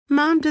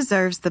Mom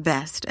deserves the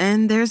best,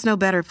 and there's no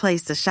better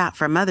place to shop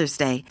for Mother's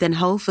Day than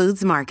Whole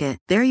Foods Market.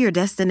 They're your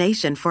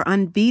destination for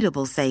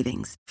unbeatable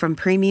savings, from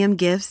premium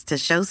gifts to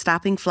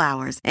show-stopping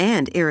flowers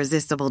and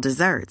irresistible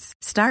desserts.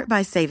 Start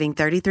by saving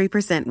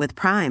 33% with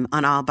Prime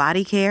on all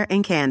body care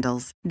and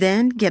candles.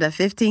 Then get a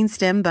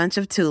 15-stem bunch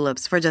of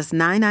tulips for just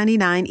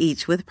 $9.99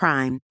 each with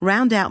Prime.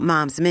 Round out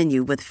Mom's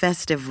menu with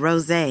festive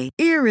rosé,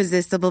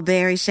 irresistible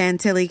berry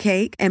chantilly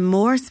cake, and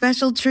more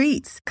special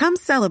treats. Come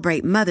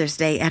celebrate Mother's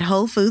Day at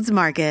Whole Foods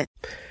Market.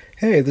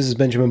 Hey, this is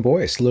Benjamin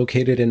Boyce,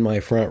 located in my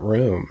front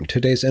room.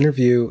 Today's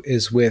interview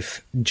is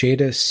with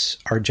Jadis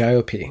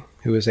Argiope,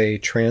 who is a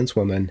trans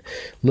woman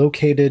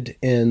located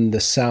in the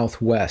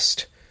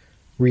Southwest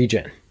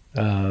region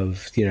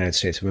of the United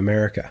States of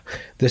America.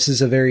 This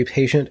is a very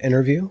patient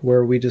interview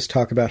where we just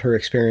talk about her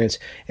experience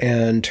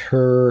and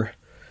her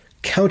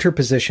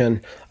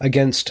counterposition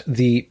against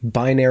the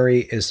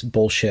binary is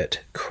bullshit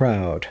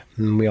crowd.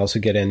 And we also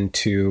get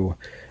into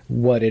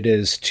what it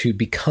is to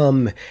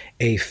become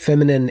a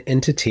feminine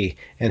entity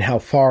and how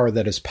far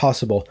that is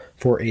possible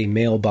for a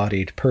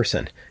male-bodied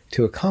person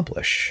to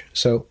accomplish.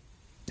 So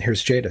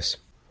here's Jadis.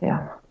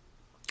 Yeah.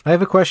 I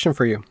have a question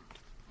for you.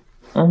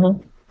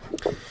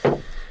 Mm-hmm.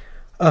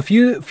 A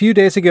few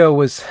days ago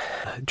was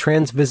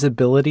Trans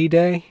Visibility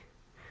Day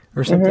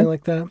or something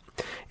like that.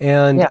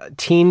 And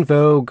Teen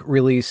Vogue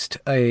released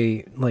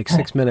a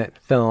 6-minute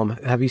film.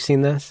 Have you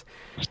seen this?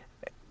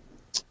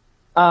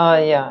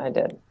 Yeah, I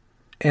did.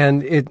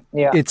 And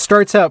it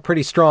starts out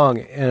pretty strong,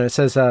 and it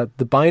says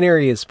the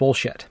binary is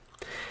bullshit.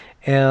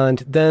 And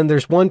then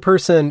there's one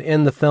person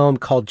in the film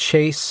called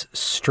Chase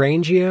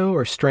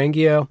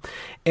Strangio,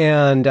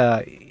 and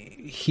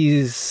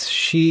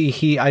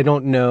he I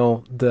don't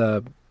know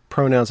the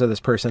pronouns of this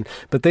person,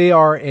 but they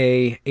are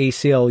a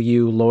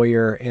ACLU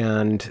lawyer,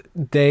 and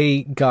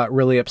they got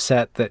really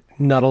upset that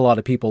not a lot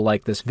of people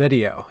like this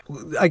video.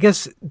 I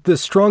guess the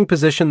strong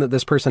position that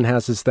this person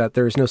has is that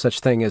there is no such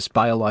thing as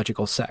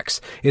biological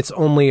sex. It's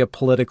only a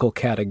political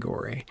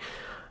category.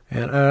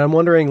 And I'm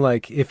wondering,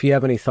 if you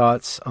have any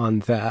thoughts on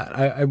that.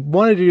 I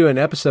wanted to do an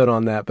episode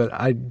on that, but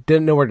I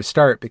didn't know where to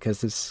start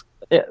because it's...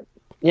 Yeah,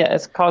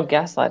 it's called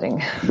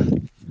gaslighting.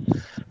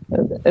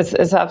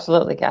 It's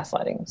absolutely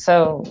gaslighting.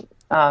 So...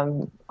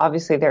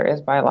 obviously there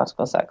is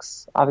biological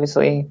sex.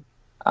 Obviously,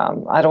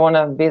 I don't want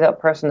to be that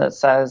person that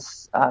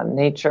says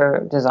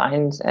nature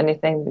designs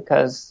anything,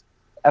 because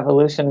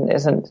evolution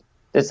isn't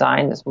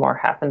designed, it's more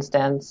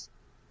happenstance,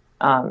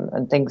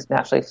 and things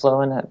naturally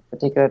flow in a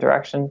particular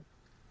direction.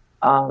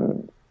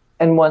 And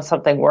once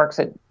something works,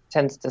 it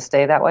tends to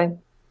stay that way.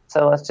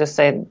 So let's just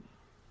say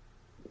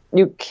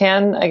you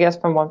can, I guess,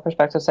 from one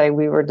perspective, say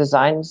we were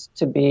designed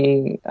to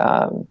be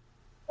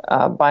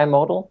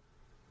bimodal.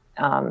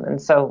 And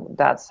so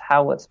that's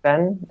how it's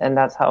been, and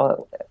that's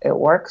how it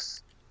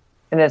works.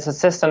 And it's a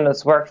system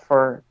that's worked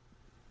for,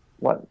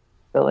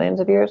 billions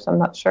of years? I'm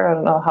not sure. I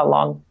don't know how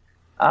long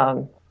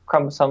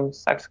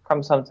sex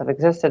chromosomes have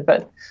existed,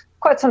 but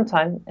quite some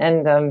time.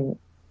 And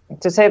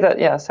to say that,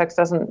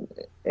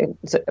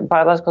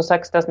 biological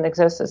sex doesn't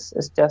exist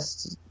is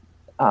just,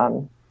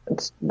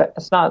 it's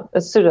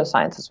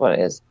pseudoscience is what it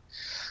is.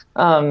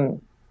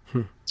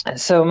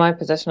 So my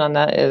position on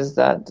that is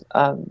that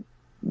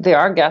they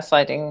are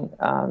gaslighting.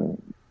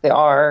 They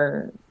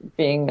are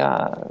being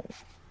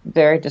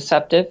very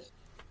deceptive.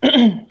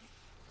 And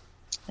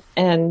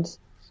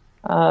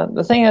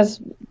the thing is,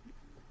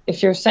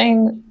 if you're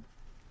saying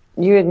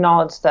you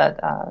acknowledge that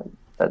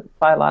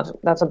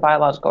that's a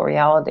biological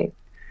reality,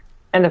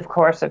 and of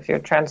course, if you're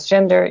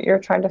transgender, you're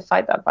trying to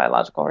fight that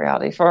biological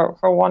reality for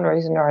one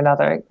reason or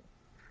another.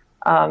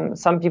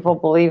 Some people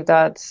believe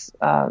that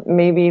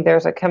maybe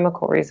there's a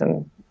chemical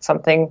reason.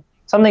 Something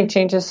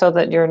changes so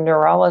that your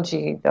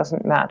neurology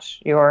doesn't match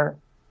your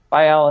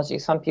biology.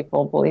 Some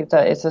people believe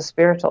that it's a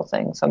spiritual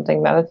thing,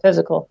 something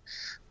metaphysical.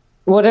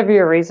 Whatever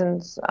your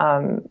reasons,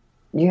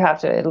 you have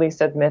to at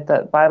least admit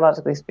that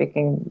biologically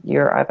speaking,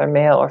 you're either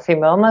male or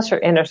female, unless you're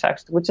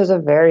intersexed, which is a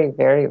very,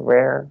 very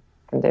rare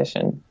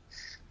condition,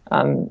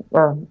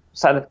 or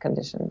set of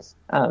conditions,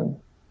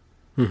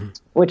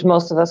 which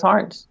most of us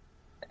aren't.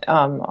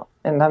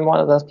 And I'm one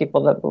of those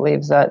people that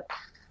believes that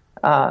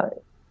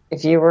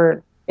if you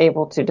were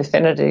able to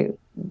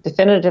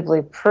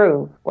definitively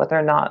prove whether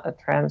or not a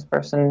trans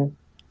person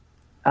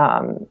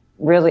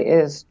really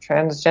is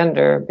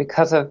transgender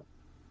because of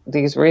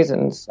these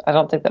reasons, I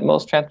don't think that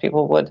most trans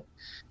people would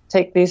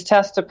take these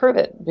tests to prove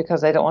it,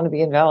 because they don't want to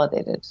be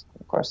invalidated.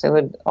 Of course, they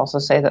would also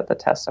say that the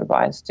tests are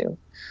biased too.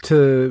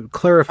 To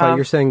clarify,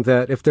 you're saying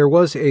that if there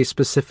was a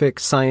specific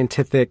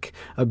scientific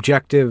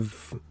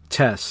objective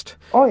test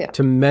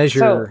to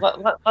measure...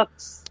 So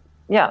let's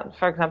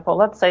for example,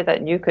 let's say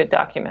that you could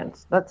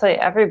document, let's say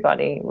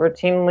everybody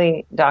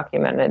routinely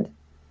documented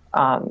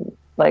fMRIs,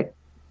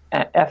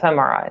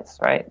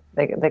 right?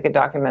 They could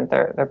document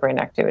their brain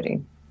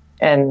activity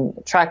and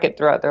track it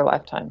throughout their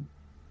lifetime.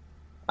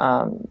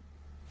 And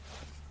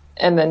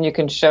then you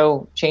can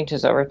show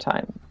changes over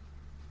time.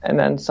 And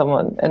then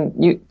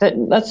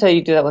let's say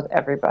you do that with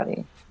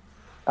everybody,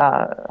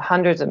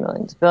 hundreds of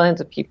millions,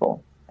 billions of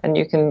people. and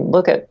you can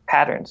look at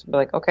patterns and be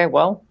like, okay,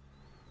 well,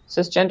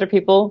 cisgender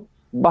people,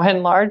 by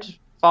and large,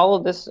 follow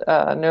this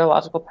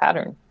neurological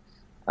pattern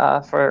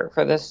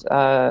for this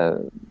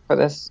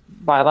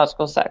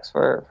biological sex,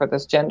 for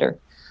this gender.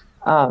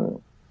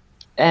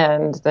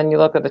 And then you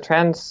look at the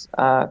trans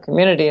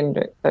community,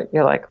 and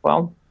you're like,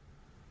 well,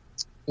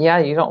 yeah,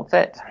 you don't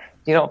fit.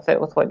 You don't fit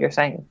with what you're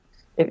saying.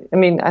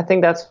 I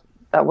think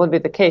that would be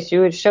the case.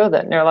 You would show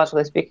that,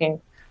 neurologically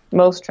speaking,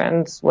 most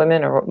trans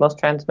women or most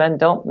trans men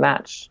don't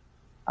match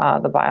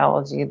the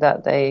biology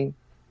that they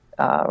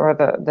or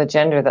the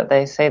gender that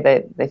they say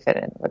they fit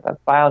in, or the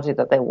biology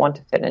that they want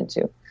to fit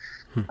into.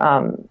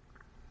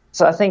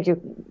 So I think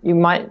you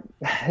might,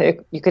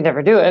 you could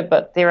never do it,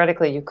 but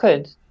theoretically you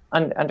could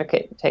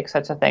undertake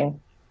such a thing,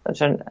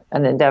 such an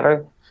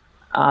endeavor,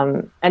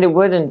 and it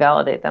would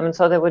invalidate them, and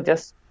so they would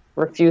just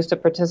refuse to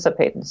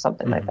participate in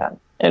something like that.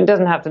 And it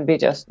doesn't have to be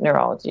just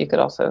neurology. You could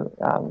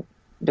also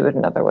do it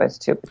in other ways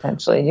too,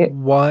 potentially.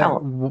 Why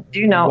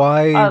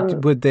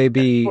would they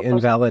be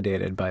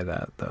invalidated by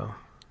that, though?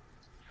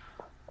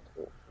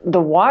 The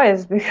why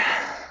is because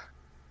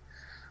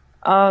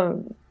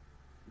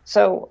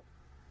so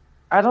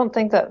I don't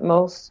think that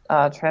most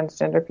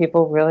transgender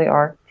people really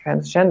are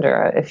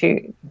transgender. If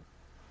you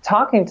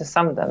talking to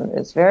some of them,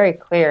 it's very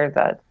clear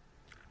that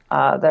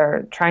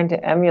they're trying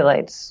to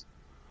emulate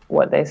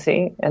what they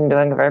see and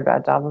doing a very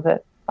bad job of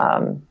it.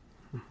 And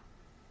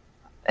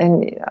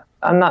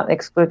I'm not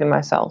excluding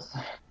myself.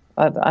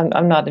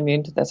 I'm not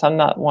immune to this. I'm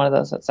not one of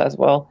those that says,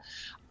 well,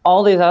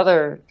 all these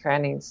other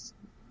trannies,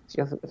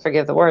 you'll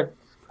forgive the word,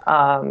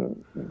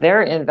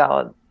 they're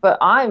invalid. But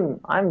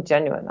I'm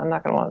genuine. I'm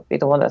not going to want to be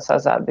the one that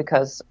says that,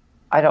 because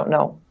I don't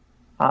know.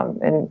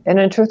 And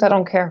in truth, I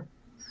don't care.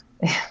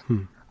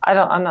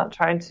 I'm not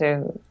trying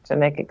to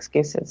make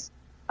excuses.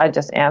 I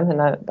just am,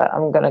 and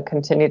I'm going to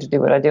continue to do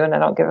what I do, and I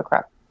don't give a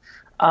crap.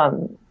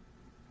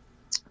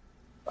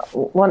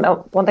 One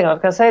thing I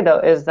was going to say, though,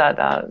 is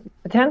that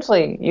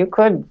potentially you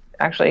could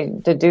actually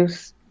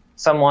deduce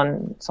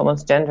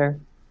someone's gender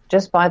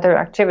just by their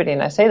activity.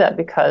 And I say that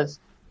because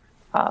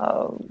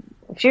a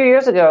few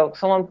years ago,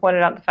 someone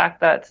pointed out the fact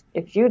that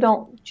if you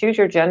don't choose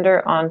your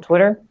gender on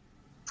Twitter,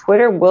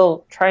 Twitter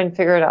will try and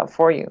figure it out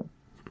for you.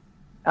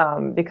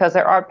 Because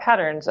there are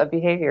patterns of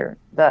behavior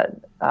that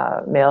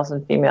males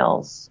and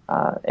females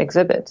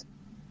exhibit,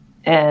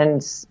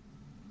 and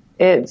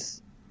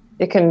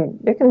it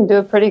can do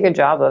a pretty good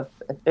job of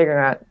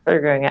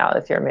figuring out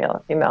if you're a male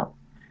or female.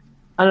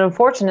 And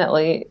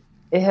unfortunately,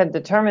 it had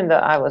determined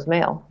that I was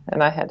male,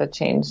 and I had to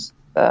change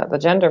the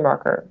gender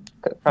marker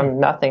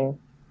from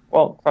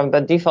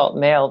the default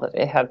male that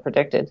it had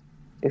predicted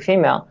to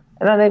female,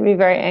 and that made me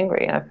very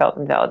angry, and I felt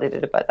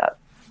invalidated by that.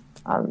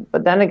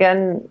 But then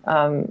again,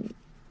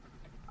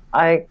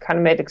 I kind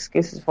of made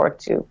excuses for it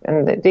too.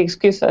 And the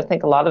excuse that I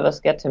think a lot of us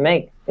get to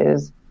make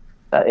is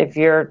that if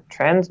you're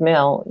trans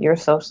male, you're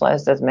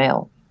socialized as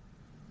male.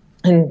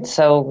 And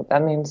so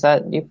that means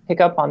that you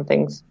pick up on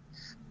things,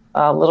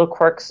 little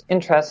quirks,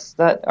 interests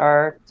that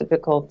are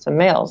typical to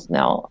males.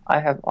 Now, I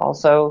have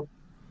also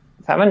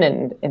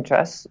feminine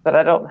interests, but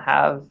I don't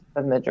have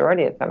the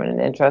majority of feminine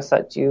interests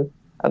that you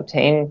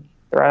obtain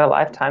throughout a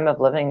lifetime of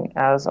living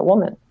as a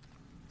woman.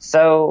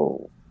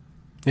 So...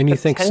 And you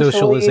think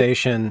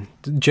socialization,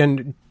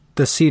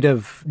 the seat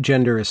of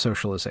gender is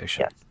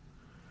socialization?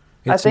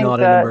 Yes. It's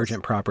not an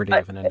emergent property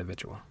of an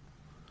individual.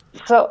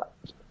 So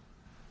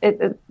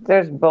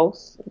there's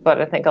both, but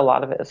I think a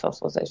lot of it is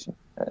socialization.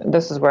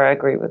 This is where I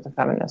agree with the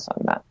feminists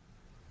on that.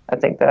 I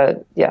think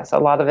that, yes, a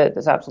lot of it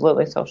is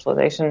absolutely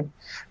socialization.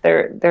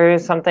 There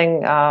is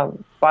something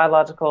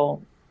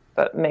biological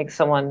that makes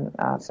someone,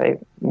 say,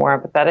 more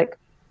empathetic,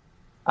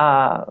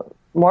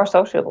 more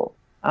sociable.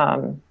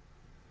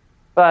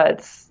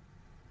 But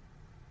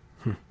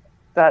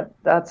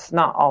that's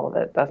not all of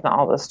it. That's not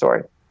all the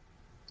story.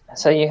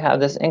 So you have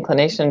this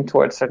inclination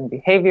towards certain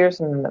behaviors,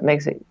 and that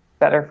makes it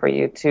better for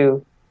you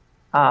to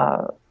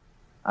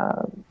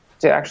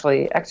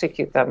actually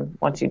execute them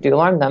once you do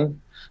learn them.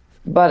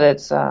 But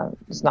it's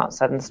not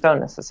set in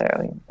stone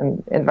necessarily,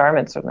 and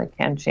environment certainly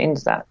can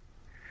change that.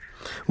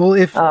 Well,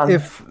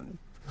 if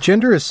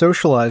gender is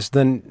socialized,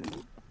 then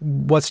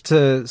what's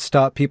to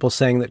stop people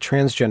saying that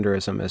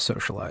transgenderism is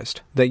socialized?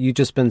 That you've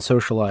just been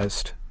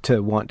socialized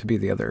to want to be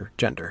the other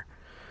gender?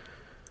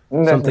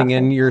 Something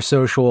in your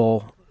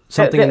social,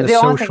 something in the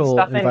social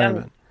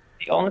environment.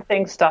 The only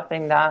thing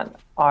stopping that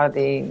are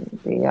the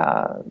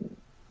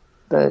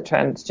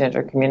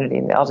transgender community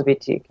and the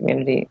LGBT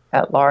community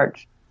at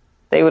large.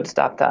 They would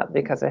stop that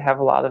because they have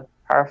a lot of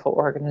powerful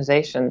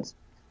organizations,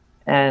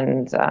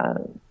 and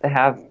they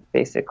have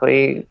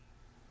basically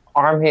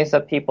armies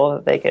of people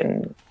that they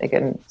can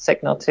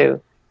signal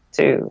to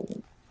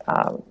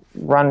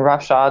run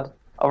roughshod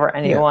over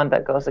anyone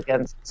that goes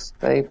against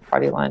the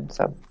party line.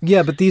 So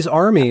yeah, but these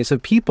armies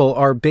of people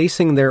are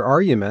basing their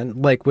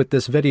argument, like with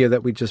this video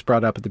that we just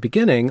brought up at the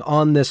beginning,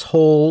 on this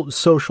whole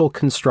social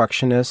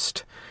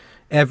constructionist,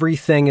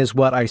 everything is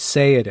what I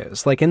say it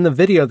is. Like in the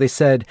video, they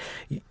said,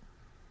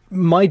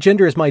 my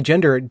gender is my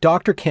gender. A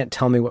doctor can't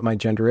tell me what my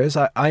gender is.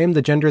 I am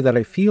the gender that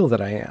I feel that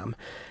I am.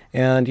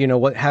 And,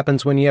 what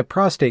happens when you have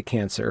prostate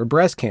cancer or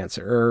breast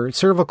cancer or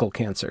cervical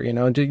cancer?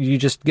 You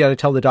just got to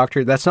tell the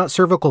doctor, that's not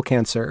cervical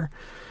cancer.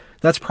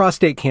 That's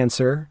prostate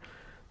cancer.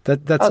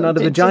 That's not a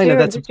vagina.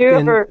 That's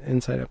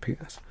inside a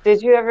penis.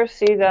 Did you ever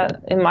see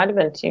that? It might have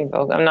been Teen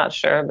Vogue. I'm not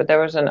sure. But there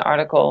was an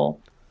article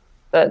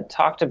that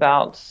talked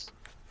about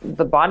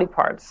the body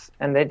parts,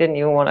 and they didn't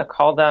even want to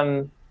call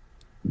them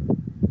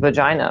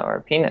vagina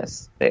or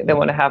penis. They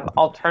want to have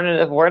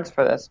alternative words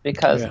for this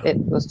because it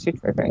was too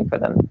triggering for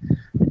them.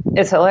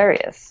 It's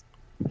hilarious.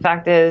 The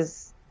fact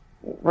is,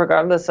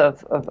 regardless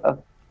of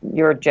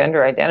your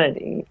gender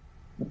identity,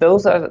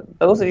 those are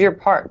your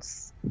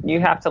parts.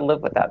 You have to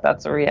live with that.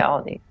 That's a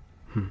reality.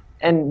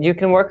 And you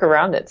can work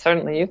around it.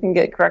 Certainly, you can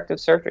get corrective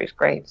surgeries,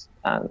 great.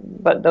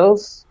 But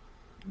those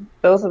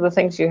are the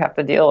things you have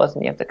to deal with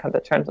and you have to come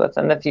to terms with.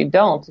 And if you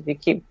don't,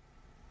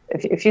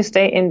 if you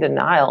stay in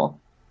denial,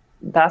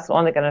 that's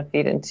only going to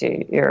feed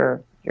into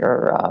your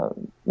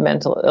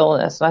mental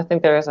illness. And I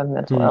think there is a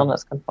mental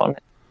illness component.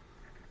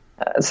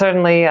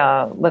 Certainly,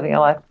 living a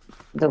life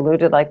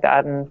deluded like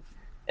that and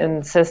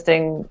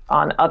insisting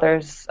on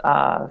others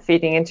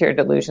feeding into your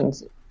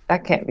delusions,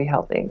 that can't be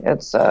healthy.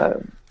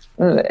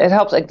 It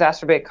helps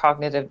exacerbate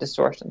cognitive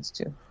distortions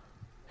too.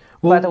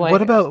 Well, by the way,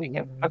 what about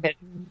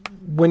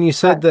when you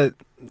said that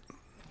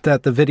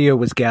the video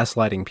was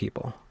gaslighting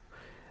people?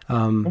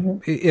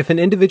 If an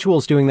individual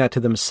is doing that to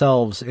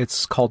themselves,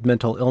 it's called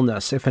mental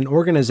illness. If an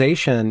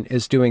organization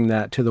is doing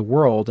that to the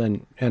world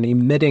and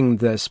emitting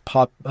this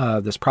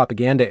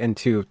propaganda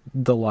into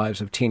the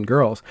lives of teen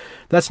girls,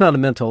 that's not a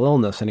mental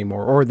illness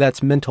anymore, or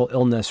that's mental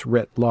illness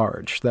writ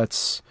large.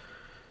 That's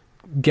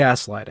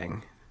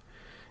gaslighting.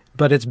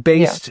 But it's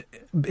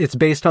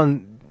based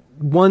on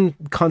one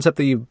concept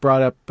that you've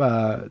brought up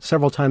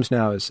several times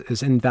now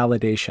is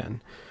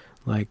invalidation.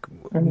 Like,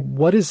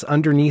 what is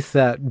underneath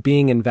that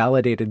being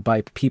invalidated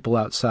by people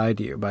outside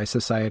you, by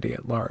society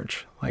at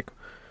large? Like,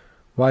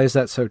 why is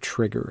that so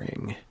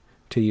triggering,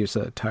 to use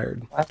a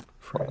tired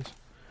phrase?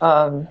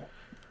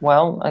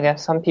 Well, I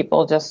guess some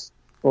people just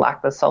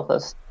lack the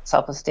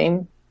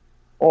self-esteem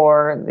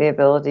or the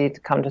ability to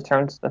come to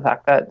terms with the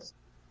fact that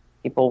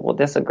people will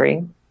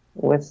disagree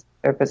with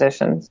their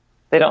positions.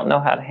 They don't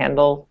know how to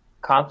handle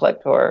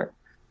conflict or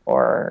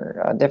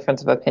a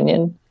difference of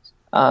opinion.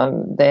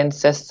 They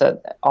insist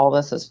that all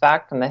this is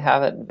fact, and they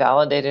have it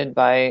validated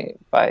by.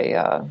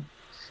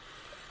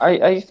 Are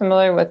you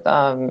familiar with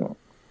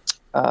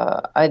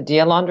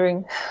idea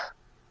laundering?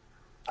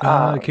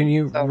 Can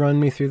you run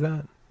me through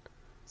that?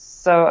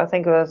 So I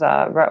think it was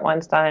Brett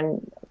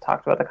Weinstein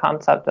talked about the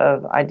concept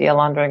of idea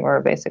laundering, where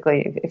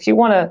basically, if you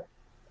want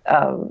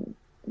to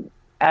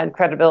add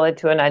credibility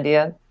to an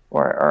idea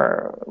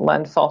or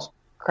lend false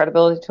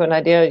credibility to an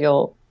idea,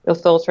 you'll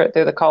filter it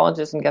through the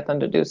colleges and get them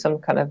to do some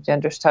kind of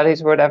gender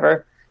studies or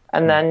whatever.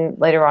 And then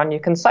later on, you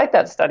can cite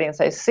that study and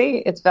say, see,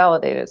 it's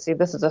validated. See,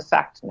 this is a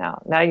fact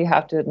now. Now you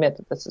have to admit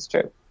that this is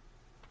true.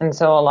 And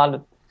so a lot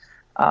of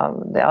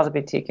the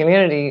LGBT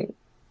community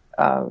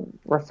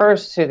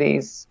refers to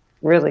these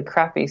really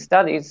crappy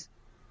studies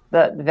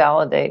that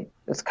validate,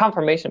 it's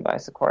confirmation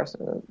bias, of course,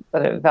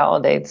 but it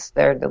validates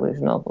their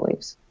delusional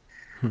beliefs.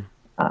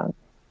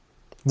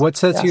 What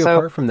sets you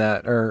apart from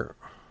that? Or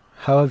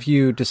how have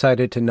you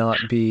decided to not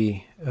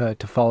be,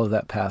 to follow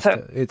that path?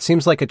 It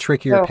seems like a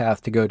trickier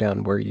path to go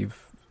down where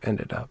you've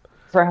ended up.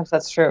 Perhaps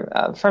that's true.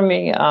 For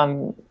me,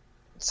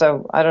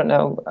 so I don't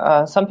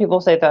know. Some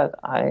people say that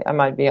I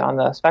might be on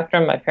the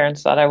spectrum. My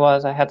parents thought I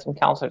was. I had some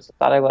counselors that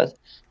thought I was.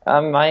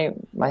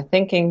 My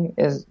thinking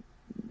has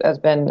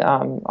been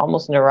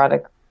almost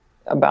neurotic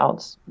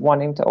about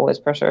wanting to always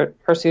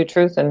pursue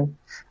truth and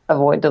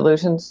avoid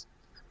delusions.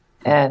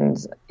 And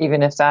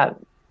even if that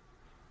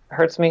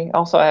hurts me.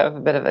 Also, I have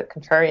a bit of a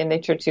contrarian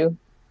nature too.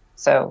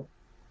 So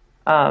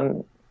I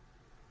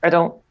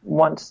don't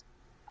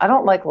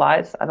like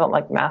lies. I don't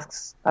like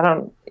masks. I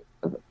don't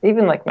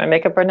even like my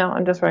makeup right now.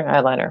 I'm just wearing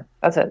eyeliner.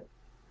 That's it.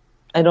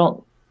 I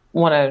don't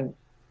want to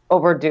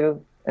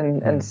overdo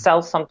and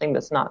sell something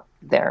that's not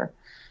there.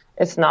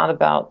 It's not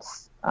about,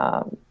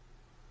 I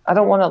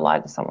don't want to lie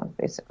to someone,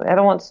 basically. I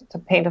don't want to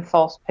paint a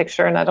false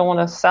picture, and I don't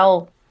want to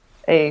sell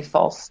a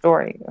false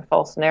story, a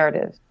false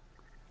narrative.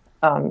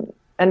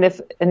 And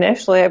if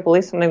initially I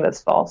believe something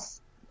that's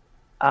false,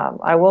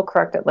 I will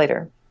correct it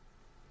later.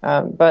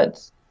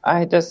 But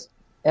I just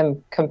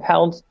am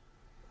compelled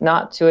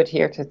not to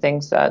adhere to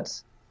things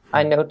that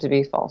I know to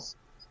be false.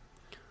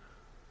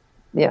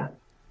 Yeah.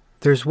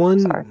 There's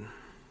one,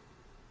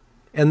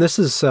 and this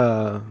is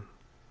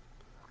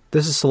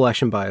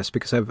selection bias,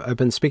 because I've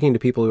been speaking to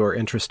people who are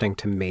interesting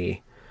to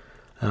me,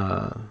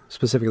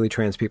 specifically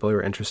trans people who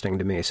are interesting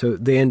to me. So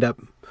they end up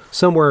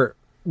somewhere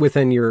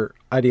within your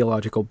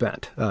ideological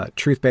bent,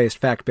 truth-based,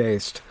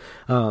 fact-based,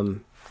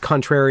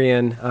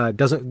 contrarian,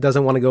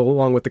 doesn't want to go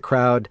along with the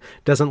crowd,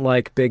 doesn't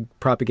like big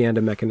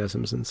propaganda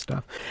mechanisms and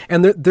stuff.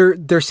 And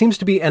there seems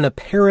to be an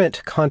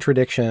apparent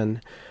contradiction,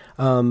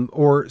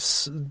 or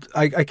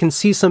I can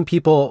see some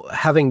people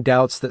having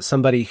doubts that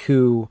somebody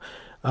who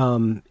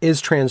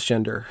is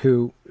transgender,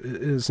 who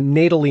is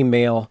natally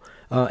male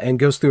and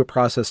goes through a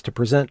process to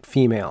present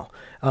female.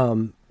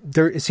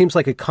 It seems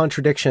like a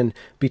contradiction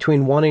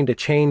between wanting to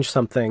change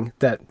something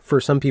that for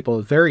some people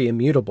is very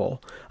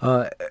immutable,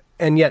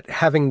 and yet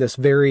having this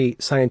very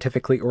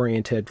scientifically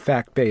oriented,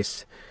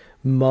 fact-based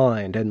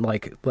mind, and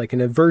like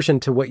an aversion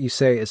to what you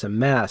say is a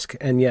mask,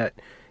 and yet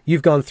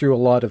you've gone through a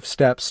lot of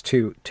steps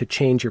to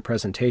change your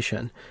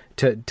presentation,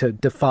 to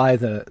defy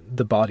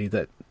the body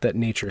that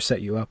nature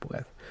set you up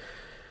with.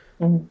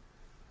 Mm-hmm.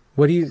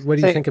 What do you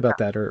think about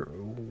that? Or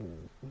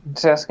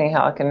just asking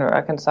how I can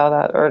reconcile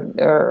that,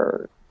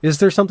 or is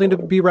there something to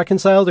be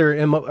reconciled,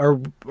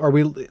 or are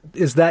we?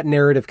 Is that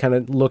narrative kind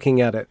of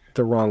looking at it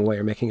the wrong way,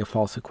 or making a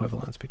false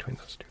equivalence between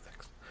those two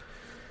things?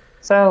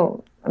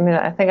 So, I mean,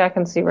 I think I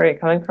can see where you're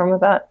coming from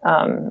with that.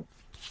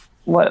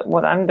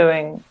 What I'm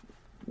doing,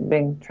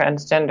 being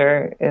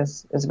transgender,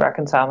 is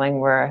reconciling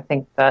where I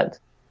think that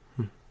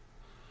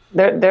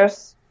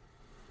there's,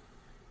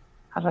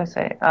 how do I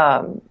say?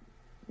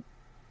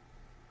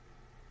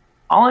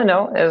 All I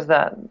know is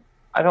that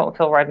I don't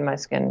feel right in my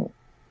skin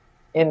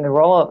in the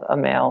role of a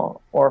male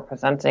or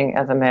presenting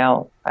as a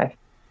male. I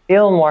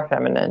feel more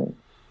feminine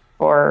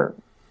for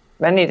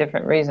many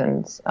different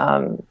reasons.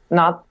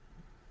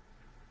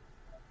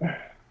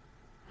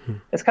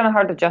 It's kind of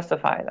hard to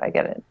justify it. I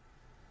get it.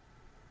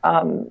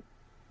 I'm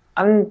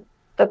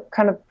the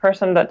kind of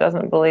person that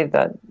doesn't believe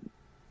that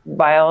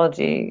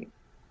biology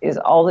is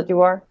all that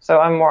you are. So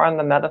I'm more on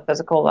the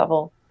metaphysical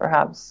level,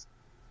 perhaps,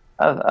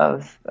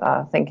 of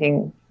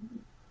thinking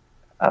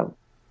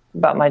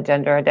about my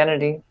gender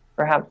identity,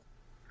 perhaps.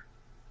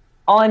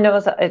 All I know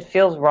is that it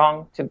feels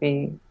wrong to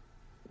be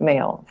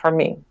male for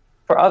me.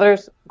 For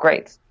others,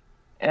 great.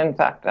 In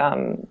fact,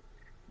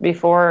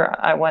 before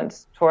I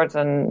went towards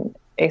an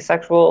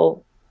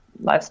asexual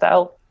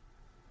lifestyle,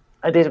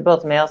 I dated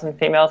both males and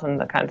females,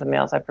 and the kinds of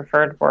males I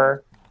preferred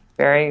were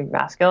very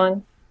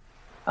masculine.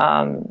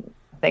 I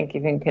think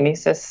even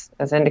Kinesis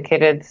has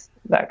indicated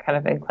that kind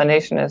of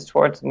inclination is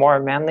towards more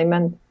manly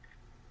men.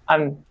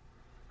 I'm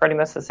pretty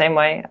much the same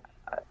way.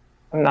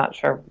 I'm not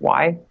sure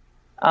why.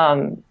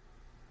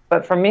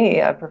 But for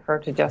me, I prefer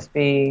to just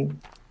be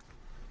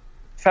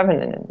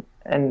feminine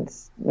and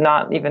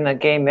not even a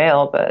gay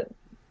male, but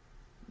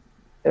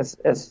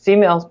as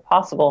female as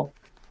possible.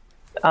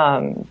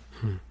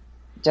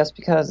 Just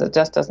because it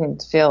just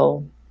doesn't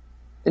feel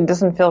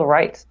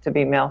right to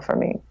be male for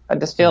me. I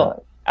just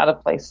feel out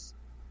of place.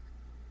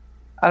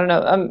 I don't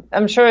know.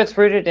 I'm sure it's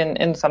rooted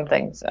in some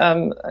things.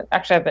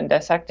 Actually, I've been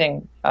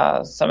dissecting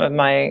some of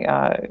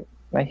my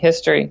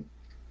history.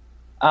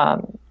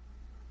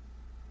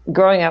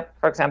 Growing up,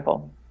 for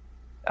example,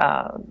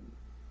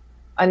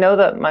 I know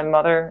that my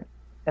mother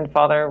and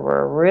father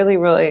were really,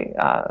 really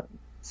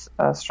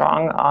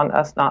strong on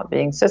us not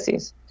being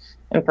sissies,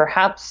 and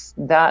perhaps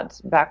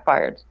that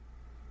backfired.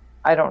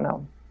 I don't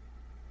know.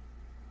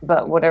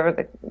 But whatever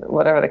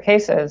the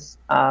case is.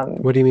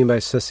 What do you mean by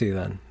sissy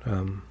then?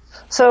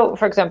 So,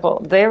 for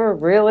example, they were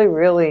really,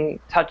 really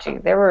touchy.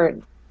 They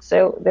were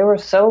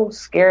so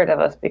scared of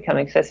us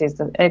becoming sissies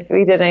that if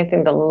we did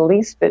anything the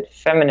least bit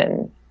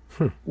feminine,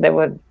 they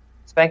would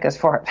spank us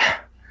for it.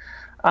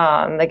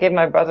 They gave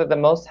my brother the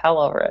most hell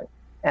over it,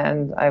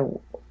 and I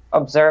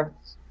observed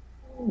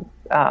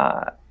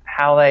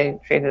how they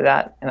treated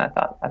that, and I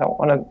thought, I don't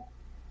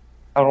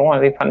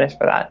want to be punished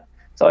for that.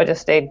 So I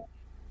just stayed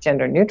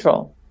gender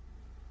neutral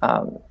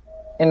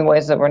in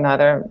ways that were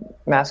neither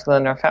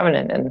masculine nor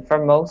feminine. And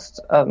for most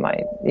of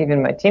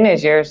even my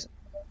teenage years,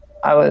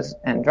 I was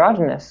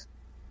androgynous,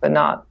 but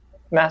not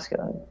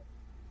masculine.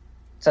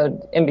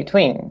 So in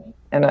between,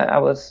 and I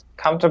was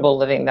comfortable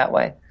living that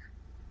way.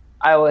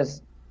 I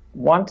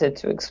wanted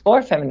to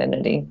explore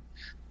femininity,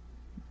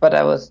 but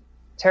I was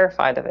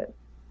terrified of it.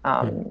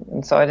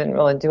 And so I didn't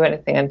really do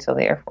anything until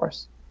the Air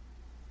Force.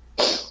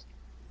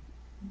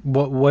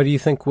 What do you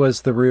think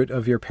was the root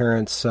of your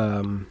parents'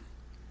 my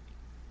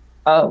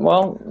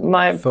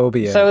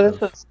phobia? So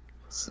this was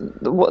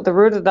the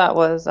root of that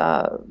was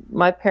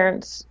my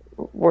parents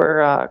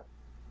were.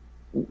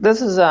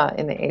 This is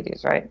in the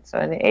 80s, right? So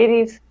in the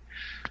 80s,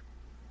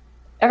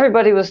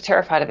 everybody was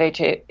terrified of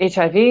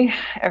HIV.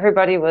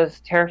 Everybody was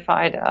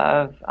terrified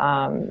of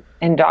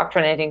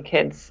indoctrinating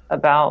kids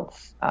about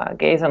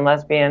gays and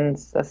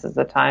lesbians. This is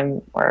the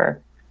time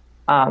where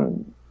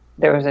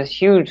there was this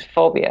huge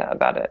phobia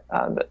about it.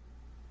 The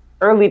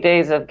early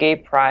days of gay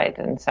pride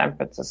in San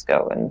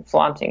Francisco and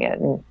flaunting it.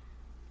 And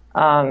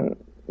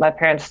my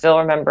parents still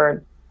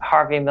remembered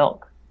Harvey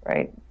Milk,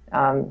 right?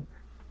 And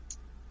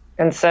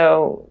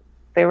so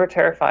they were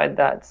terrified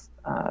that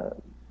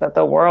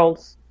the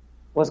world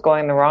was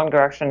going the wrong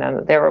direction, and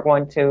that they were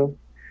going to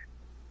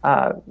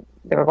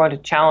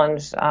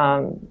challenge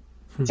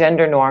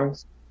gender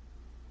norms.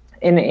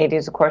 In the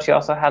 80s, of course, you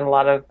also had a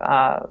lot of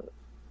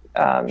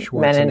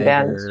men in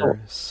bands.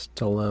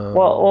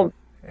 Stallone.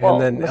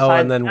 And then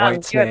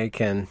Whitesnake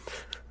and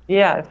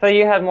yeah. So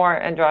you had more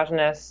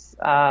androgynous,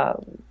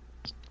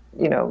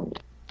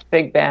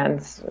 big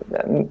bands,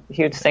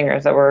 huge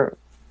singers that were.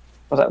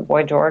 Was that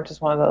Boy George? Is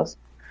one of those.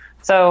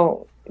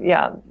 So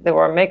they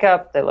wore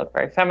makeup, they looked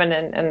very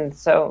feminine. And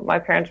so my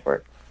parents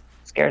were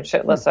scared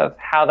shitless of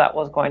how that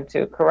was going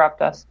to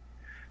corrupt us.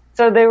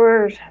 So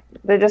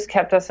they just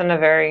kept us in a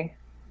very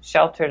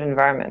sheltered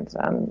environment.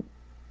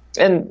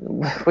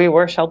 And we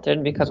were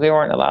sheltered because we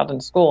weren't allowed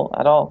in school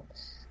at all.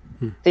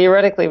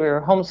 Theoretically, we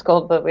were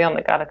homeschooled, but we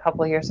only got a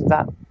couple of years of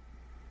that.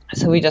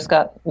 So we just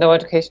got no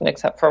education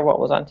except for what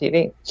was on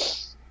TV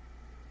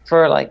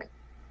for like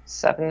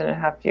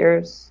 7.5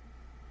 years.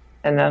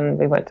 And then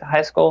we went to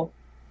high school.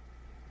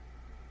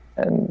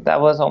 And that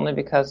was only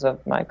because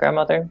of my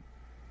grandmother.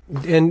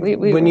 And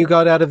when you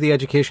got out of the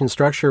education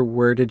structure,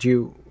 how did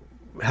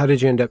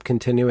you end up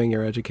continuing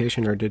your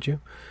education, or did you?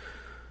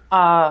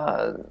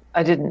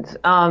 I didn't.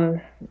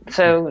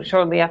 So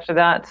shortly after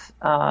that,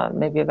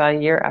 maybe about a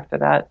year after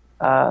that,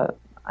 I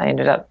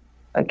ended up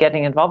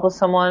getting involved with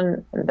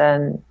someone. And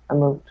then I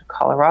moved to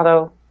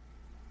Colorado.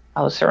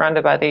 I was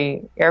surrounded by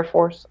the Air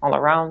Force all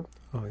around.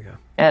 Oh, yeah.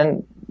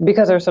 And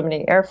because there were so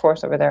many Air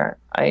Force over there,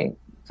 I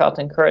felt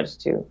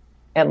encouraged to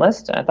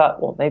enlist. And I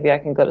thought, well, maybe I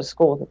can go to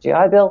school with a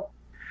GI Bill.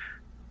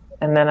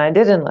 And then I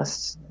did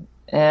enlist.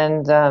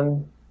 And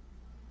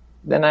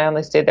then I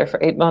only stayed there for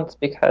 8 months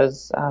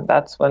because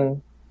that's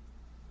when,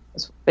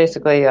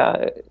 basically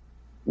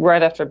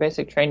right after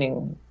basic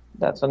training,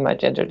 that's when my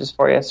gender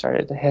dysphoria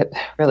started to hit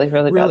really,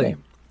 really badly.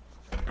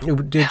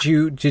 Really?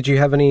 Did you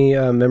have any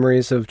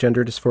memories of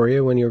gender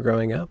dysphoria when you were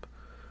growing up?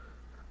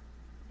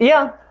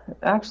 Yeah,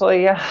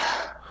 actually, yeah.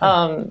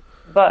 And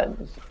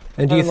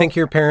do you think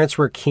your parents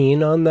were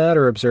keen on that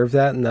or observed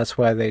that, and that's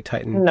why they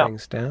tightened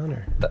things down?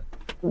 Or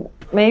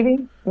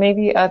maybe.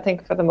 I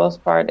think for the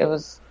most part, it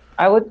was.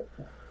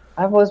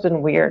 I've always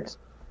been weird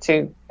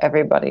to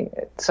everybody.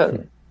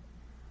 So,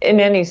 in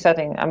any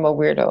setting, I'm a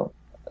weirdo.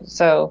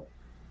 So,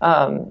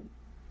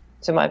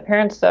 to my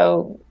parents,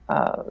 though,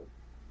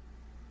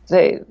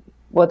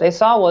 what they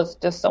saw was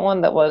just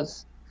someone that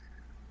was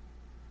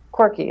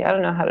quirky. I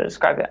don't know how to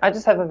describe it. I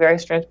just have a very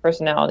strange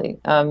personality.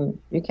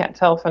 You can't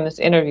tell from this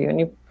interview, and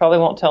you probably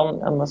won't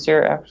tell unless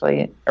you're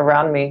actually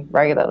around me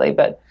regularly,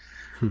 but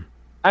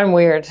I'm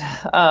weird.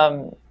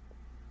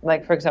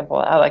 Like, for example,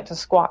 I like to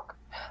squawk,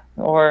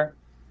 or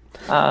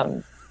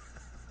I'll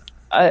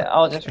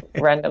just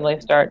randomly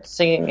start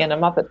singing in a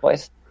Muppet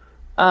voice.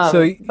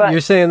 So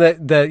you're saying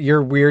that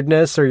your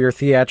weirdness or your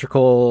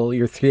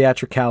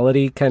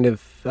theatricality kind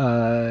of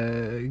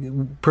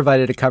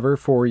provided a cover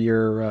for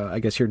your, I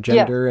guess, your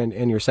gender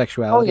and your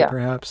sexuality,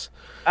 perhaps?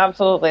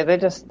 Absolutely. They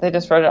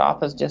just wrote it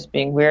off as just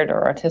being weird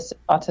or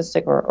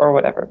autistic or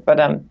whatever.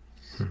 But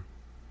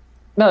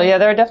no, yeah,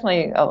 there are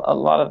definitely a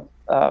lot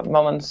of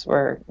moments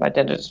where my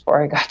gender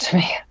dysphoria got to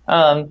me.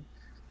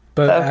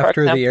 But so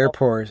after the Air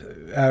Force,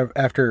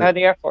 after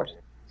the Air Force.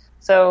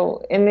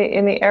 So in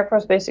the Air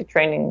Force basic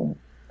training,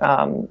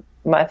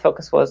 my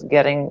focus was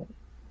getting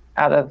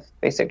out of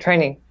basic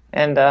training,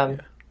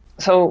 and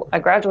so I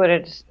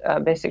graduated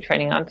basic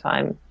training on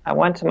time. I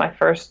went to my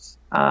first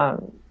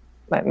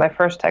my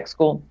first tech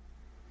school,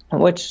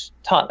 which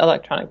taught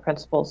electronic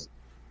principles,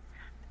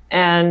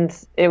 and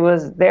it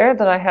was there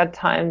that I had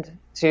time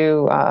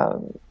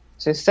to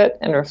sit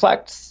and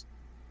reflect.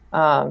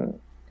 And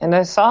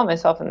I saw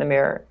myself in the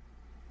mirror,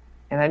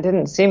 and I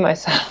didn't see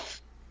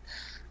myself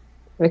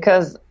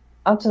because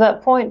up to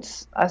that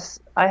point,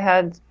 I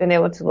had been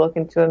able to look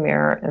into a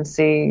mirror and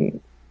see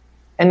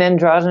an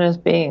androgynous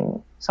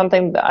being,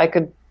 something that I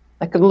could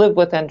live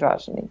with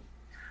androgyny.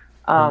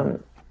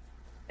 And,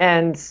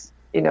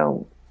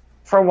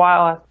 for a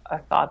while I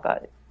thought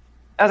that,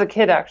 as a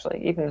kid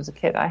actually, even as a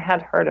kid, I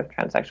had heard of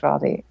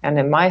transsexuality, and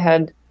in my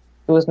head,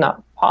 it was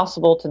not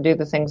possible to do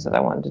the things that I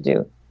wanted to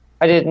do.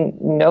 I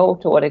didn't know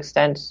to what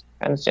extent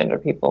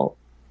transgender people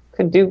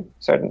could do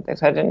certain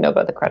things. I didn't know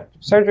about the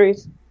corrective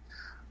surgeries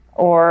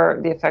or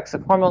the effects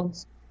of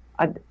hormones.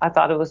 I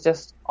thought it was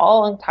just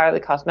all entirely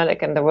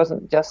cosmetic, and there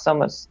wasn't just so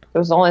much. There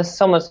was only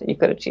so much that you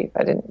could achieve.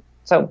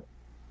 So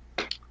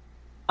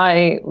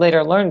I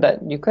later learned that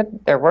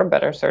there were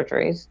better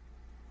surgeries.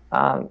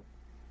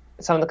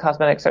 Some of the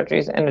cosmetic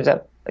surgeries ended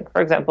up, like,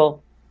 for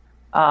example,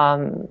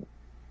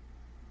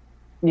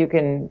 you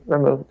can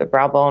remove the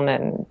brow bone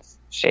and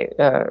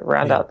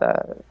round out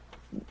the.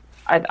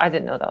 I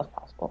didn't know that was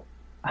possible.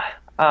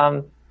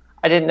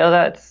 I didn't know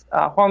that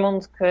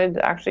hormones could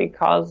actually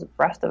cause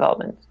breast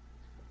development.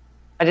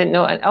 I didn't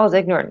know, and I was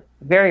ignorant,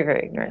 very,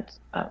 very ignorant.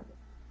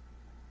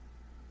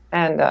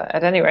 And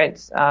at any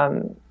rate,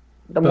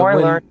 the more I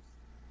learned.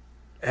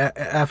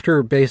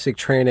 After basic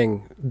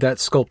training, that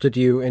sculpted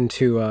you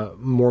into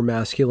more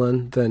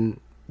masculine than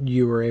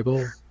you were able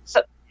to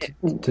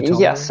tolerate?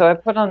 Yes, so I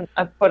put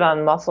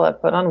on muscle, I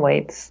put on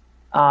weights,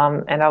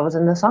 and I was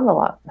in the sun a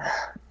lot.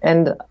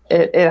 And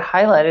it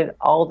highlighted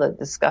all the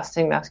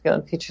disgusting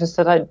masculine features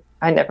that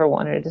I never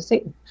wanted to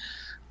see.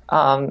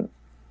 And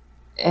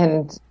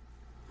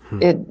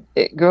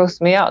it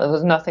grossed me out. It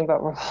was nothing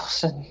but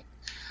revulsion.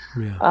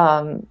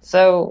 Yeah.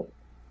 So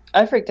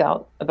I freaked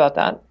out about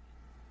that.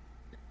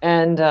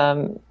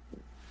 And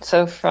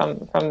so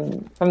from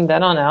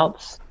then on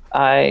out,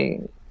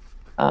 I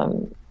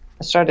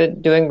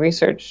started doing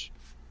research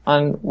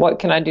on what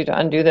can I do to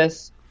undo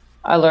this.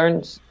 I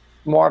learned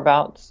more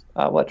about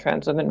what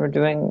trans women were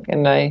doing,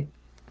 and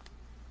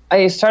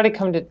I started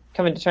coming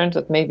to terms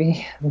with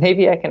maybe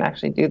I can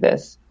actually do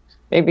this.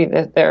 Maybe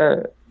that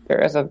there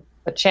is a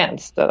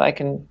chance that I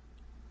can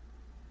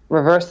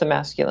reverse the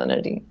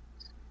masculinity.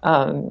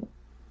 And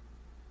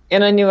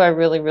I knew I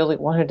really, really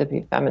wanted to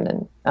be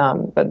feminine.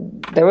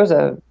 But there was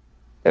a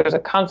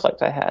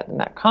conflict I had, and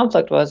that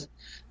conflict was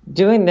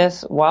doing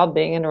this while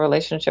being in a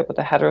relationship with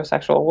a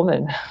heterosexual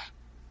woman.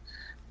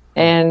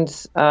 And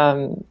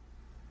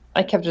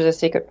I kept it a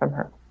secret from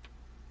her.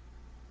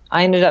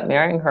 I ended up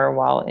marrying her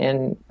while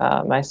in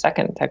my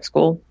second tech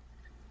school,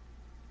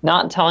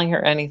 not telling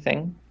her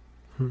anything.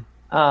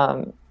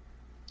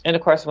 And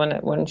of course,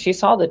 when she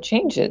saw the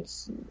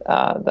changes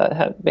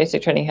that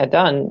basic training had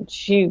done,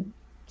 she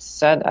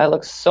said, "I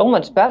look so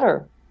much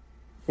better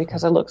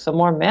because I look so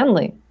more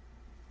manly,"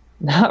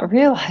 not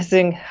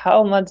realizing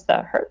how much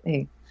that hurt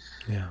me.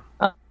 Yeah.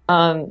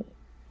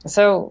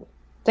 So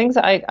things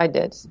I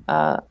did,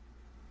 I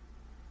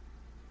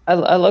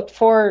looked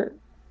for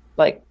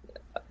like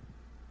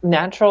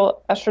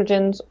natural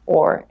estrogens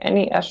or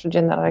any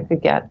estrogen that I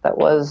could get that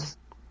was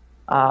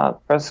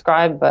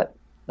prescribed but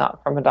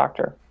not from a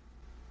doctor.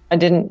 I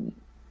didn't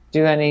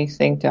do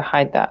anything to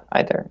hide that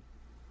either.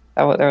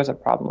 There was a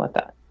problem with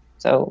that.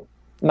 So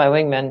my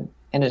wingman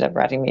ended up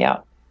ratting me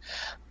out.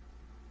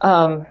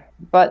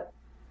 But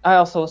I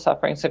also was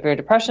suffering severe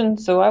depression,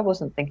 so I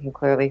wasn't thinking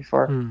clearly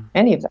for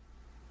any of that.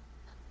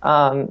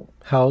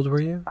 How old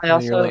were you? I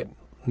also, in your late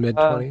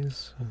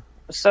mid-20s?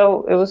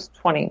 So it was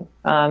 20.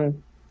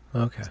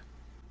 Okay.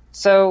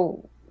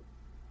 So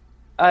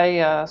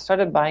I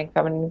started buying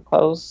feminine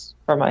clothes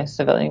for my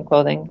civilian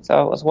clothing. So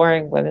I was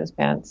wearing women's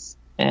pants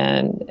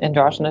and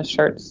androgynous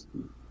shirts,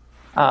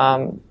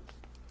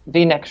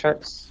 V-neck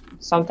shirts,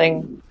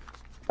 something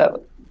that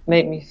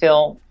made me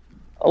feel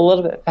a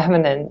little bit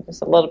feminine,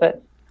 just a little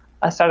bit.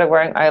 I started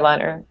wearing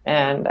eyeliner,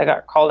 and I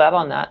got called out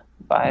on that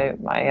by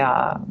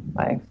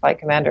my flight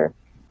commander.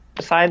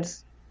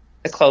 Besides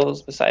the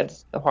clothes,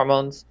 besides the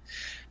hormones,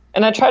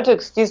 and I tried to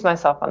excuse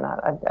myself on that.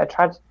 I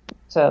tried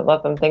to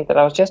let them think that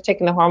I was just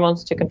taking the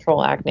hormones to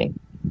control acne,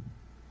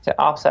 to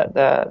offset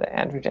the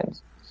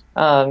androgens.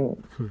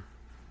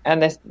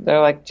 And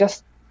they're like,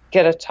 just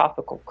get a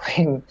topical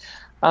cream.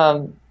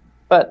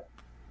 But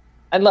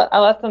I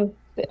let them.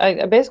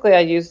 I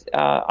basically used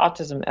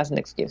autism as an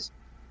excuse.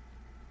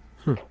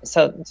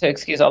 So to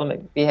excuse all the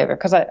behavior,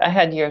 because I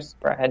had years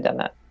where I had done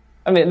that.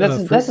 I mean,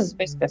 this is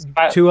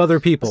basically to other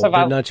people,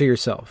 but not to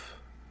yourself.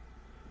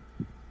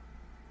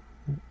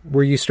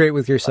 Were you straight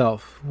with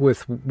yourself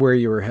with where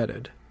you were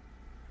headed?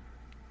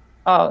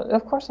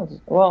 Of course,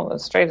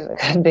 as straight as I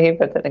could be.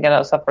 But then again, I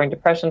was suffering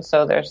depression,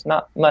 so there's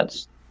not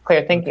much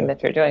clear thinking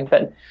that you're doing.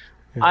 But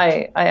yeah.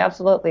 I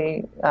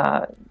absolutely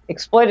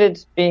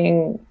exploited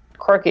being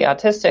quirky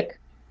autistic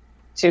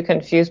to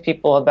confuse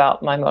people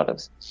about my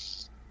motives.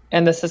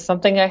 And this is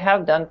something I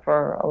have done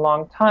for a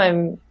long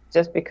time,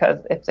 just because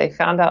if they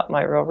found out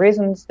my real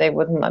reasons, they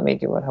wouldn't let me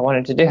do what I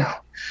wanted to do.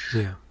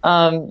 Yeah.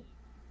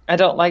 I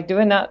don't like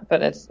doing that,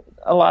 but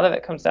a lot of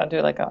it comes down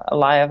to like a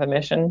lie of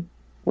omission,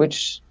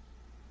 which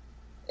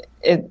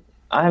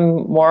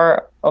I'm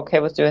more okay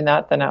with doing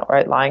that than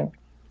outright lying.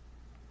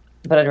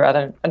 But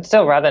I'd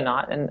still rather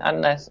not,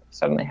 and I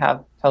certainly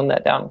have toned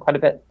that down quite a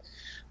bit.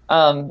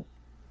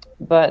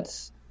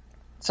 But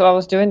so I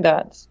was doing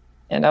that,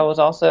 and I was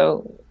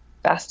also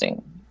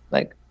fasting.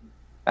 Like,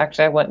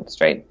 actually, I went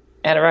straight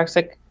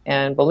anorexic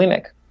and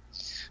bulimic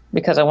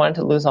because I wanted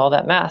to lose all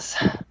that mass.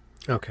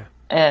 Okay.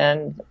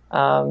 And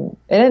it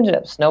ended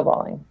up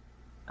snowballing.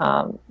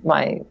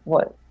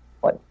 What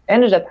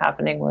ended up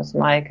happening was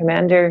my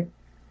commander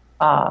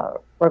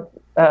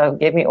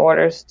gave me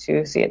orders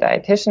to see a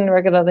dietitian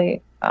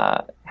regularly.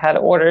 Had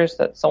orders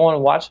that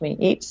someone watch me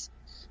eat,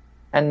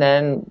 and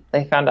then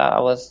they found out I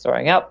was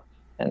throwing up,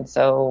 and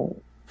so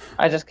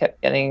I just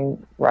kept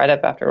getting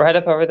write-up after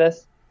write-up over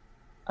this.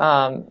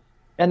 And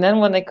then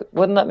when they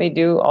wouldn't let me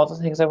do all the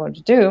things I wanted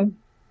to do,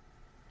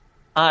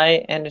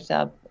 I ended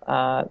up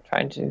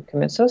trying to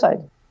commit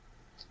suicide,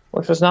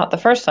 which was not the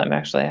first time,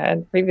 actually. I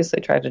had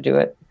previously tried to do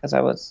it because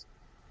I was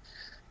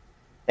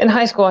in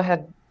high school. I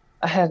had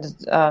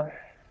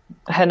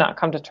not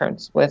come to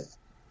terms with.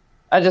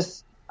 I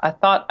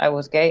thought I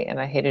was gay and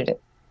I hated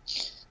it.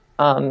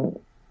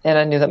 And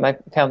I knew that my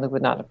family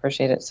would not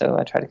appreciate it, so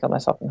I tried to kill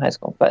myself in high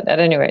school. But at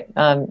any rate,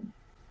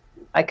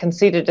 I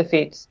conceded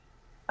defeat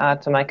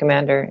to my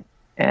commander,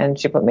 and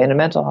she put me in a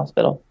mental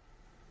hospital.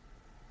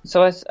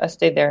 So I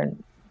stayed there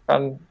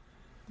from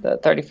the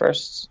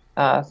 31st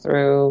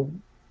through,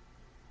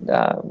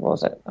 what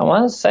was it? I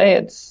want to say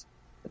it's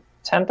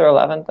 10th or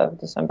 11th of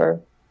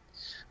December.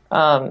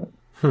 But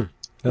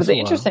the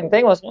interesting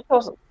thing was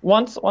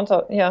once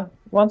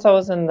I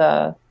was in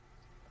the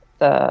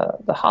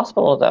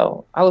hospital,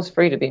 though, I was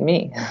free to be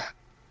me.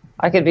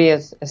 I could be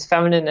as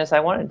feminine as I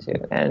wanted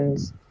to, and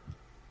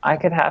I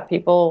could have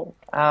people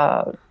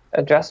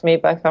address me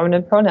by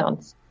feminine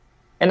pronouns,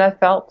 and I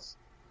felt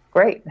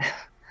great.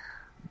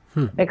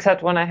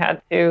 Except when I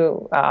had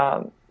to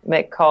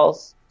make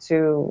calls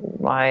to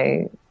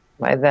my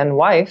my then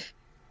wife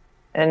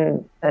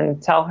and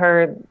tell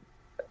her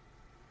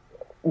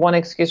one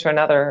excuse or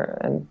another,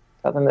 and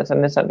tell them it's a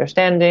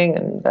misunderstanding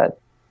and that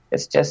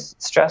it's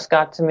just stress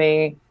got to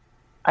me.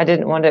 I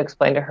didn't want to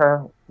explain to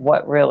her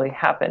what really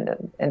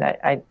happened, and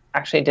I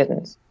actually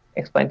didn't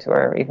explain to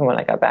her even when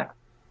I got back.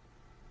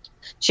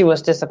 She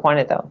was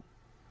disappointed though,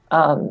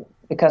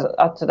 because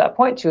up to that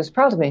point she was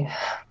proud of me,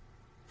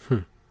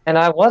 and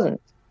I wasn't.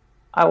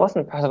 I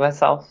wasn't proud of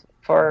myself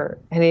for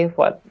any of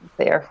what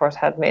the Air Force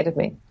had made of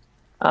me.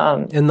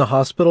 In the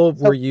hospital,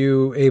 were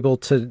you able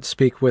to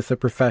speak with a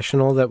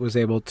professional that was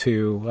able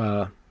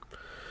to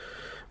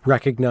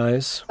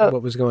recognize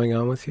what was going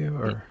on with you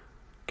or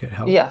get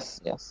help?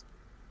 Yes.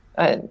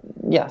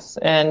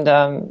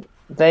 And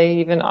they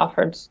even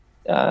offered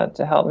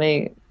to help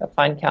me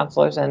find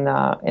counselors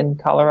in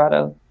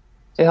Colorado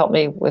to help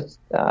me with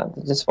the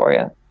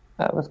dysphoria,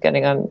 with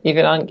getting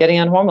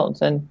on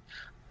hormones. And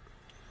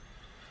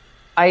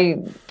I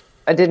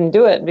didn't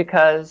do it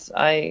because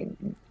I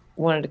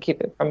wanted to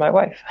keep it from my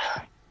wife.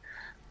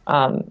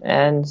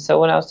 And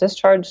so when I was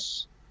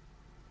discharged,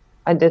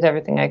 I did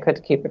everything I could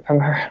to keep it from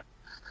her.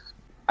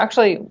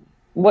 Actually,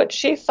 what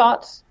she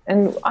thought,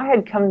 and I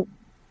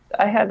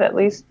had at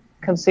least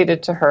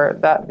conceded to her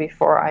that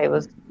before I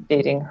was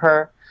dating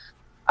her,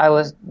 I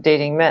was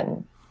dating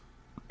men.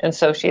 And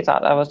so she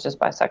thought I was just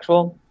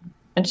bisexual,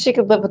 and she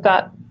could live with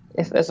that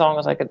as long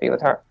as I could be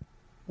with her.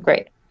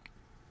 Great.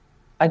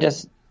 I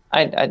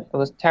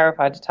was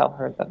terrified to tell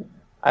her that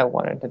I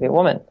wanted to be a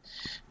woman.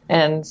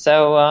 And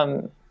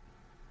so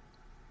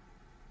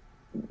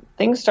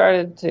things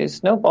started to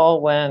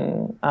snowball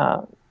when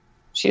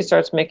she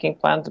starts making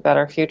plans about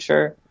our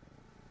future.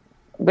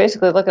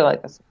 Basically, look at it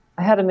like this.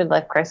 I had a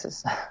midlife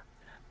crisis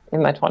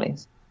in my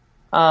 20s.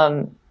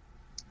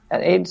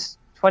 At age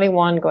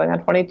 21, going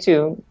on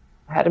 22,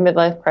 I had a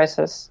midlife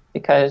crisis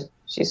because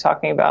she's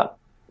talking about,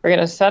 we're going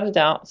to settle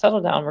down,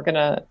 we're going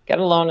to get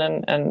a loan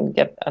and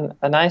get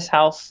a nice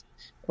house,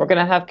 we're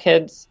going to have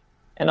kids,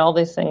 and all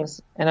these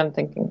things. And I'm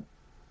thinking,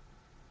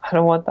 I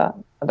don't want that.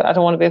 I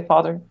don't want to be a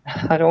father.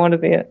 I don't want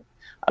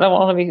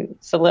to be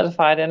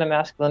solidified in a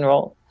masculine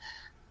role.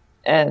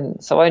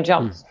 And so I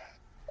jumped.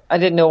 I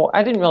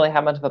didn't really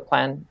have much of a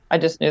plan. I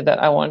just knew that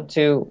I wanted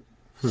to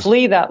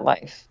flee that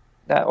life,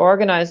 that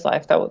organized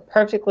life, that was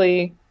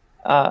perfectly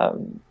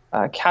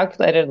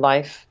calculated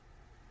life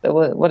that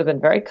would have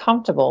been very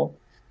comfortable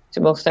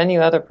to most any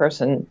other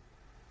person.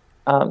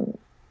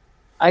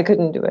 I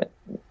couldn't do it.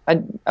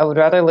 I would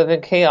rather live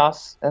in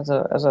chaos as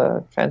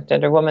a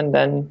transgender woman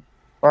than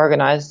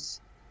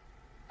organized,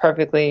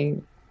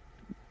 perfectly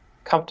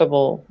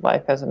comfortable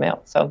life as a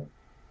male. So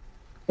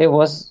it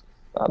was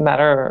a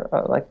matter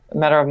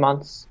of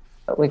months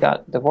that we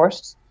got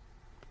divorced.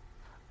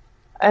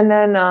 And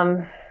then,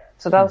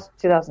 so that was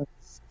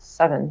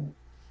 2007.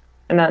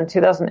 And then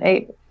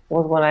 2008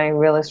 was when I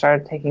really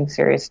started taking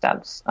serious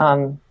steps.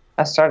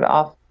 I started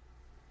off,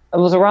 it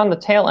was around the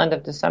tail end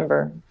of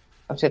December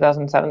of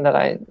 2007 that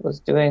I was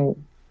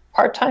doing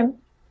part-time.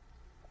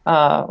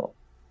 I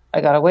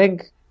got a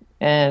wig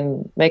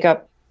and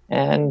makeup,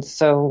 and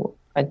so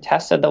I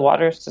tested the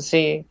waters to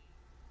see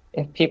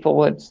if people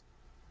would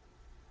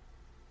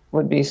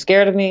be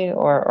scared of me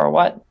or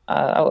what.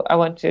 I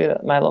went to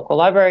my local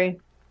library.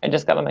 I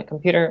just got on my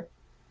computer,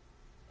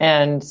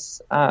 and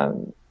just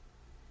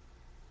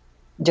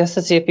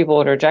to see if people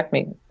would reject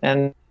me,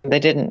 and they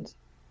didn't.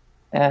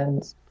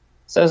 And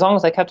so as long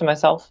as I kept to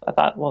myself, I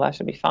thought, well, that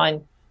should be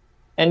fine.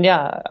 And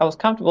yeah, I was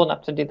comfortable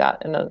enough to do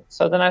that. And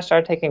so then I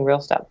started taking real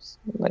steps,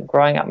 like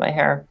growing out my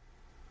hair,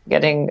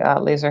 getting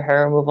laser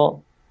hair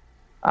removal,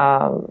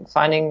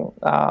 finding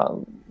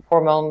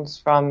hormones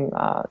from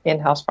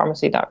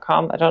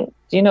inhousepharmacy.com. Do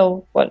you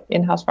know what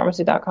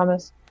inhousepharmacy.com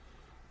is?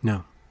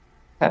 No.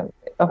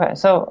 Okay.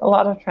 So a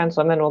lot of trans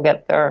women will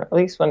get their, at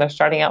least when they're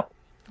starting out,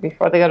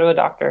 before they go to a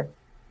doctor,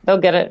 they'll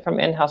get it from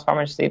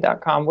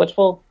inhousepharmacy.com,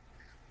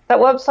 that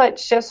website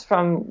shifts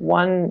from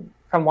one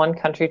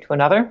country to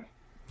another.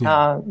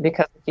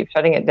 Because they keep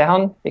shutting it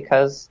down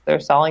because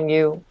they're selling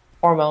you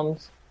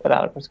hormones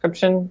without a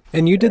prescription.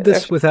 And you did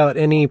this without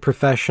any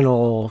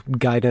professional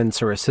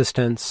guidance or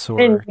assistance,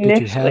 or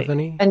did you have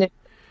any? Like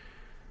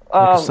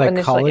a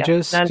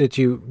psychologist? Yeah. Did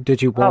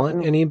you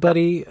want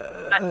anybody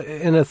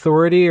in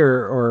authority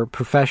or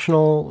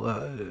professional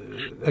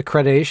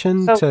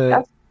accreditation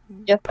to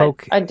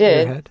poke I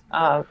did, your head?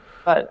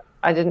 but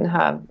I didn't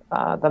have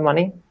the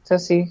money to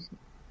see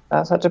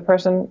such a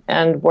person.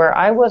 And where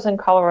I was in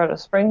Colorado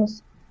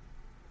Springs,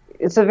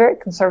 it's a very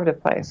conservative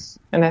place,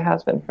 and it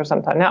has been for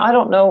some time. Now, I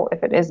don't know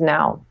if it is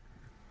now,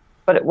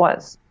 but it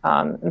was.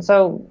 And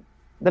so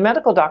the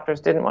medical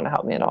doctors didn't want to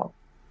help me at all.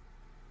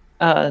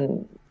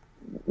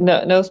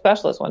 No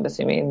specialist wanted to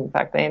see me. In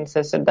fact, they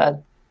insisted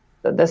that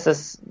this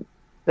is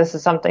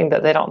something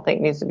that they don't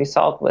think needs to be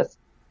solved with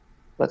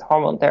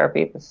hormone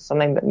therapy. This is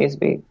something that needs to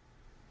be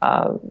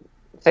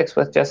fixed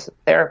with just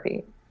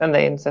therapy. And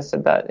they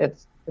insisted that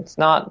it's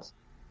not.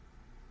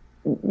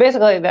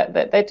 Basically,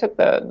 that they took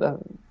the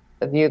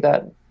view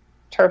that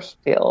TERFs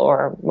feel,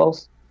 or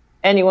most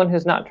anyone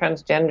who's not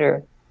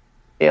transgender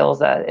feels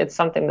that it's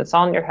something that's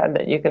on your head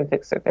that you can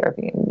fix through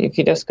therapy. And if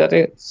you just go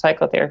to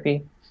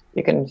psychotherapy,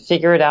 you can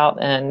figure it out,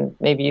 and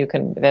maybe you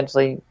can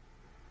eventually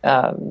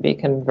be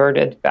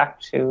converted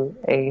back to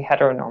a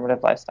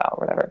heteronormative lifestyle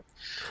or whatever.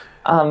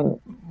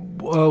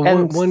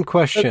 One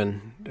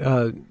question.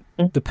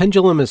 The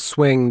pendulum is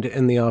swinged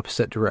in the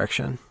opposite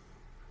direction,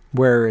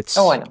 where it's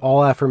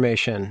all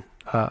affirmation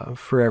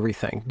for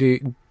everything.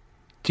 Do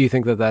you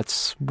think that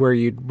that's where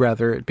you'd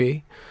rather it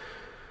be?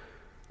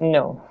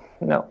 No.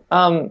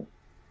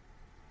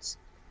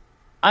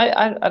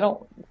 I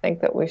don't think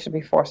that we should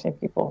be forcing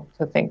people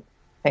to think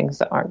things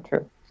that aren't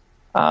true.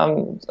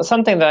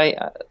 Something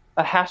that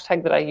a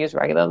hashtag that I use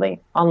regularly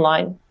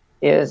online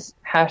is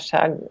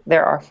hashtag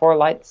there are four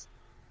lights,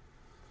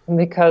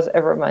 because it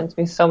reminds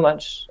me so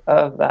much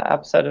of the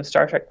episode of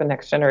Star Trek: The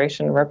Next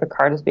Generation where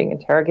Picard is being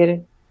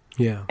interrogated.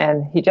 Yeah.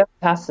 And he just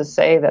has to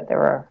say that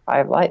there are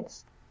 5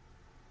 lights,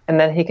 and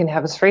then he can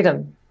have his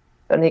freedom.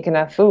 Then he can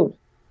have food.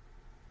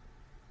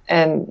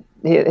 And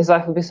his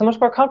life would be so much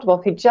more comfortable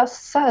if he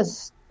just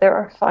says there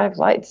are 5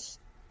 lights.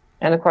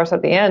 And of course,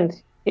 at the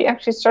end, he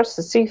actually starts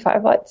to see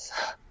 5 lights.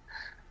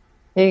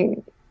 They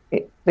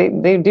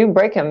do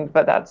break him,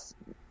 but that's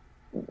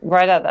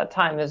right at that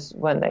time is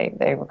when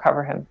they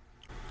recover him.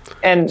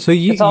 And so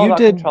it's all about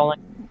controlling.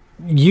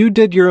 You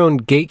did your own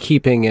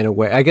gatekeeping in a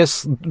way. I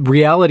guess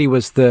reality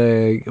was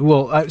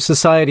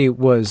society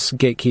was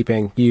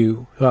gatekeeping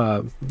you.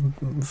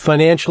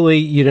 Financially,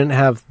 you didn't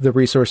have the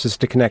resources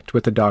to connect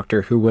with a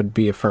doctor who would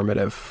be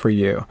affirmative for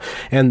you.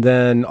 And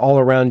then all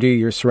around you,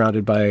 you're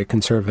surrounded by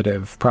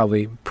conservative,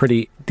 probably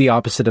pretty the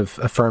opposite of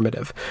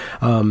affirmative.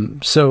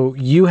 So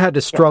you had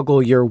to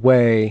struggle your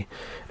way.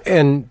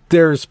 And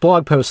there's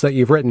blog posts that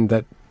you've written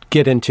that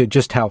get into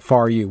just how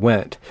far you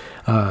went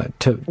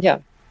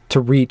to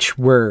reach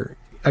where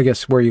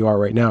you are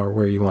right now, or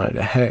where you wanted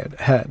to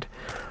head.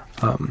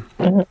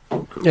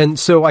 And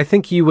so I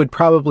think you would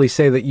probably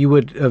say that you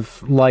would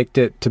have liked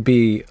it to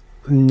be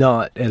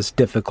not as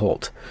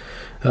difficult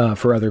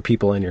for other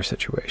people in your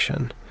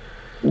situation.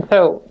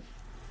 So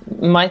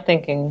my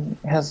thinking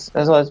has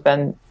always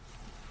been,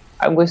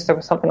 I wish there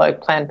was something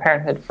like Planned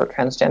Parenthood for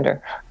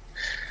transgender,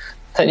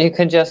 that you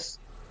could just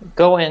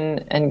go in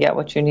and get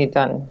what you need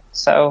done.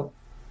 So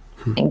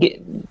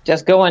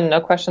just go in,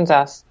 no questions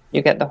asked.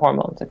 You get the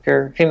hormones. If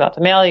you're female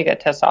to male, you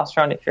get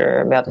testosterone. If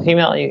you're male to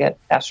female, you get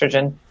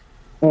estrogen.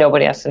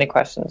 Nobody asks any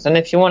questions. And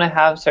if you want to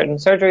have certain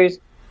surgeries,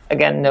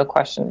 again, no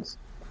questions.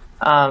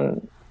 I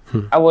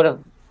would have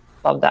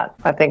loved that.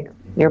 I think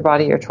your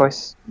body, your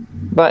choice.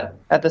 But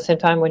at the same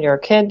time, when you're a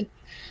kid,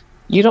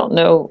 you don't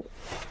know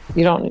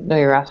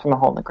your ass from a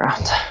hole in the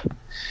ground.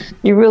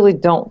 You really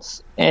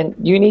don't. And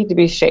you need to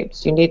be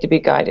shaped. You need to be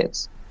guided.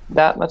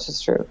 That much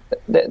is true.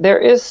 There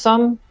is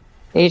some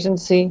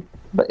agency,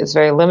 but it's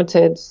very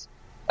limited.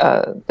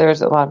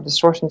 There's a lot of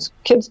distortions.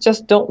 Kids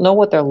just don't know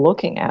what they're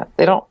looking at.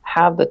 They don't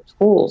have the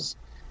tools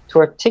to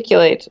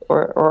articulate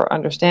or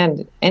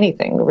understand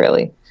anything,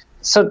 really.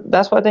 So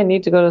that's why they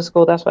need to go to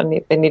school. That's why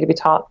they need to be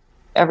taught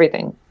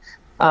everything.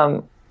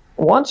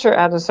 Once you're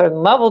at a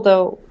certain level,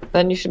 though,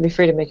 then you should be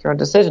free to make your own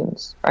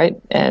decisions, right?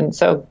 And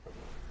so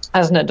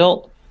as an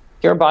adult,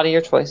 your body,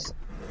 your choice.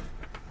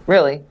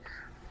 Really,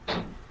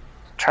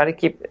 try to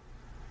keep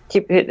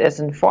it as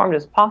informed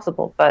as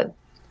possible, but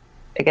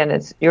again,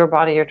 it's your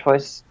body, your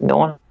choice. No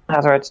one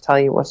has a right to tell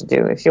you what to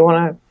do. If you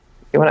want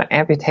to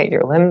amputate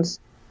your limbs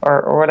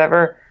or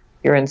whatever,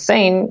 you're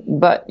insane,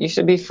 but you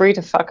should be free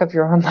to fuck up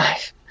your own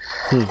life.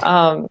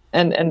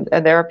 And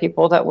there are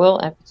people that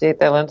will amputate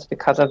their limbs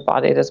because of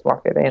body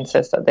dysmorphia. They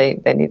insist that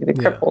they need to be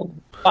crippled.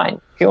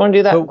 Fine. If you want to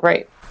do that,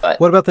 great. But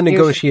what about the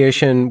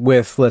negotiation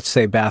with, let's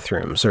say,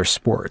 bathrooms or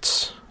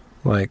sports?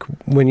 Like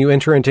when you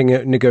enter into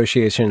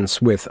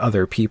negotiations with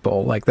other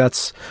people, like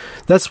that's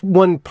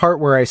one part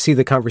where I see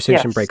the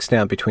conversation breaks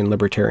down between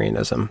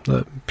libertarianism,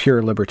 the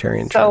pure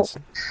libertarian trends.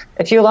 So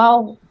if you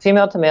allow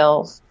female to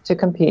males to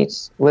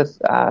compete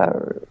with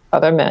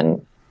other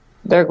men,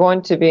 they're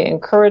going to be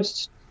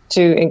encouraged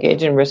to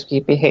engage in risky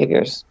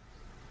behaviors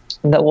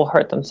that will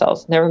hurt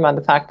themselves. Never mind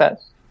the fact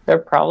that they're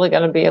probably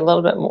going to be a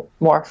little bit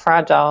more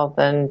fragile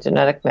than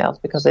genetic males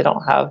because they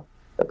don't have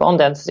the bone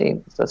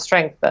density, the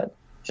strength that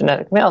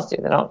genetic males do.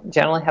 They don't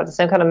generally have the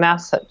same kind of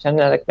mass that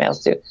genetic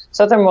males do.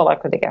 So they're more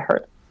likely to get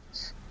hurt.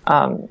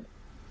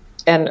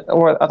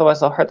 Or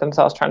otherwise they'll hurt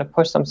themselves trying to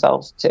push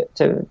themselves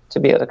to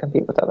be able to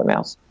compete with other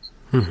males.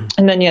 Mm-hmm.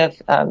 And then you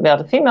have male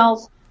to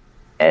females,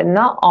 and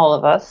not all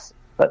of us,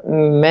 but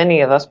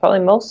many of us, probably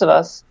most of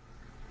us,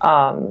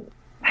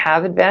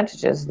 have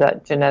advantages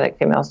that genetic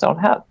females don't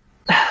have.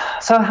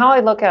 So how I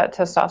look at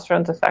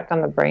testosterone's effect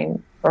on the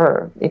brain,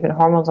 or even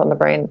hormones on the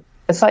brain,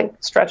 it's like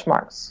stretch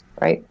marks,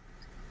 right?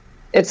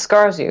 It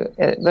scars you,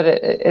 but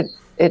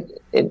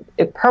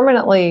it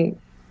permanently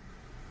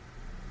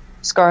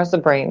scars the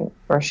brain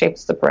or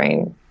shapes the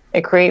brain.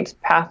 It creates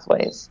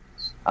pathways.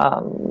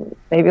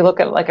 Maybe look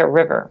at it like a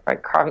river,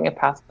 right? Carving a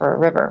path for a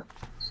river.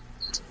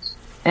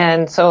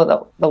 And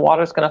so the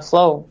water's going to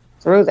flow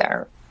through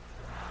there.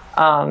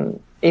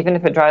 Even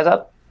if it dries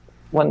up,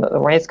 when the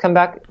rays come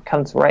back, it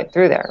comes right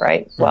through there,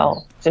 right? Mm-hmm.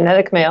 Well,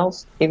 genetic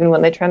males, even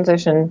when they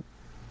transition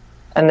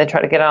and they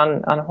try to get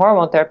on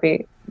hormone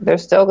therapy, they're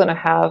still going to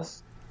have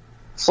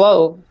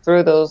flow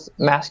through those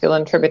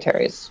masculine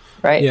tributaries,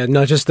 right? Yeah,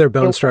 not just their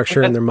bone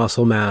structure and their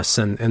muscle mass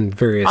and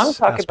various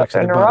aspects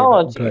of their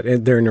neurology. Body,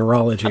 but their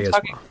neurology as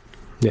well.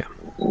 Yeah.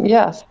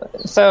 Yes.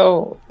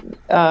 So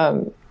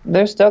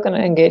they're still going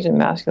to engage in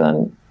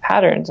masculine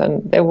patterns,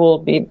 and they will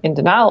be in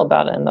denial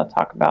about it, and they'll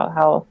talk about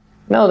how,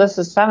 no, this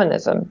is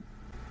feminism.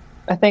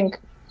 I think,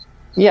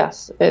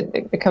 yes,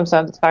 it comes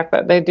down to the fact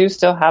that they do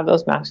still have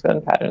those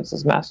masculine patterns,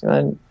 those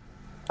masculine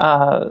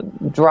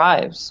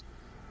drives,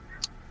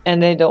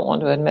 and they don't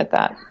want to admit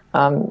that.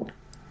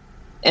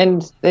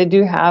 And they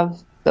do have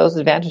those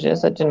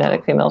advantages that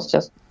genetic females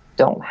just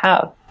don't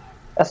have.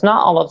 That's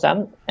not all of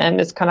them,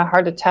 and it's kind of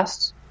hard to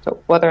test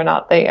whether or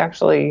not they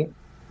actually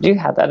do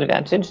have that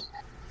advantage.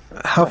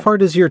 How far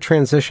does your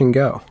transition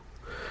go?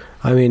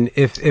 I mean,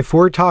 if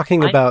we're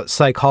talking about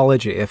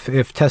psychology, if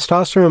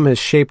testosterone has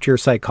shaped your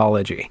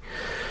psychology,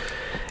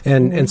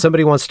 and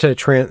somebody wants to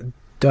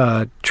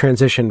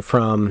transition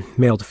from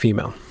male to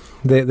female,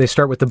 they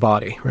start with the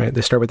body, right?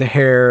 They start with the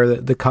hair,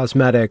 the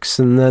cosmetics,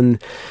 and then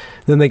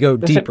they go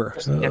deeper,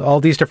 all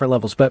these different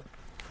levels. But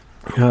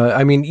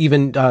I mean,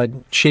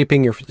 even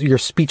shaping your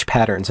speech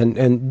patterns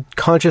and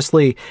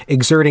consciously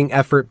exerting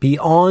effort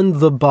beyond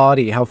the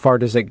body. How far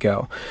does it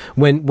go?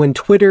 When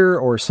Twitter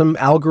or some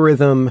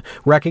algorithm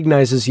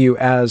recognizes you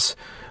as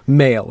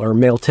male or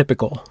male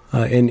typical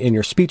in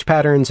your speech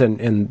patterns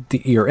and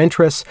your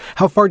interests,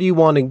 how far do you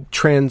want to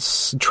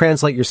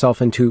translate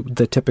yourself into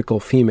the typical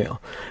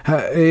female?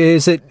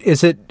 Is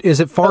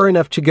it far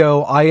enough to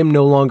go, I am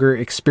no longer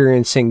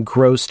experiencing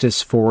gross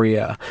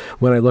dysphoria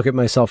when I look at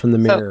myself in the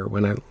mirror,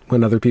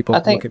 when other people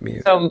look at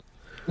me? So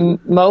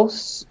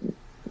most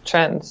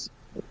trans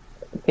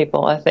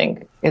people, I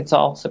think it's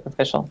all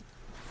superficial.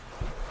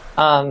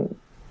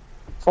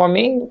 For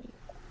me,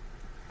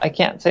 I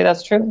can't say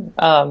that's true,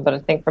 but I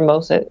think for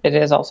most it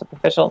is all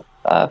superficial.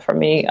 For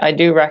me, I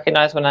do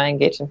recognize when I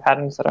engage in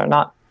patterns that are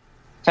not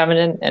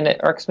feminine, and it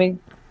irks me,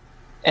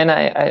 and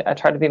I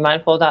try to be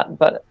mindful of that.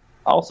 But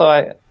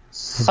also,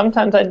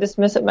 sometimes I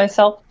dismiss it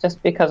myself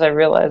just because I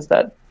realize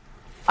that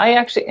I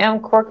actually am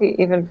quirky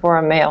even for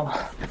a male,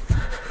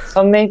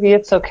 so maybe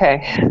it's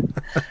okay.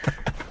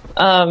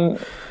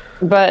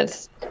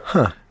 But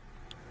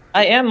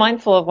I am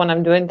mindful of when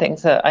I'm doing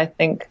things that I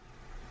think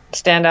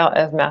stand out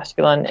as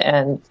masculine,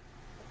 and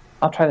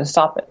I'll try to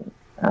stop it.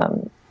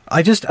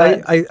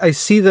 I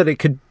see that it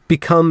could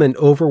become an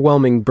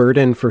overwhelming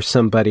burden for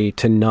somebody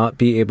to not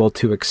be able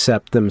to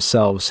accept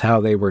themselves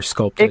how they were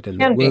sculpted in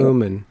the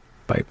womb and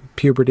by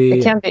puberty.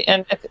 It can be,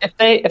 and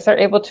if they're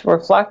able to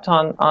reflect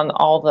on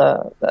all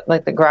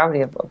the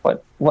gravity of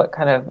what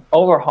kind of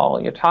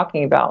overhaul you're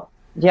talking about.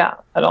 Yeah,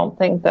 I don't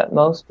think that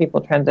most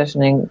people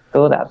transitioning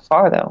go that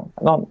far, though.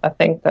 I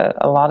think that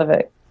a lot of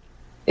it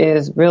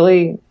is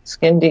really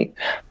skin deep.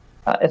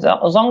 As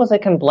long as they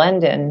can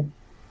blend in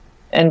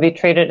and be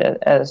treated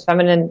as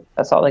feminine,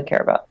 that's all they care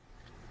about.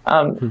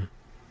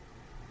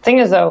 Thing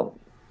is, though,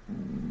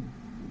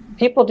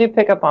 people do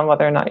pick up on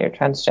whether or not you're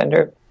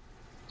transgender,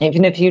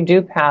 even if you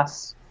do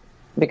pass,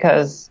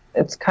 because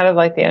it's kind of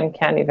like the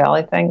uncanny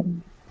valley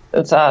thing.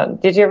 It's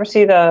did you ever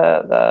see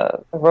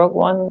the Rogue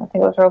One? I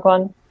think it was Rogue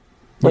One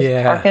with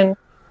Tarkin.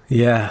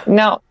 Yeah.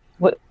 Now,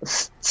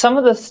 some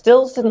of the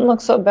stills didn't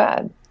look so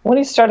bad. When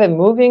he started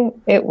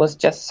moving, it was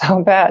just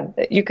so bad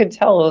that you could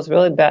tell it was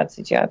really bad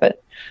CGI.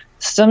 But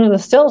some of the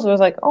stills was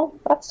like, oh,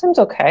 that seems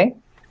okay.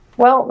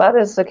 Well, that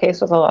is the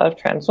case with a lot of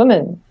trans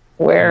women,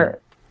 where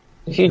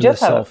if you just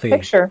have a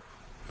picture,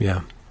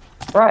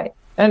 right,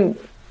 and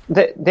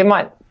they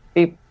might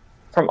be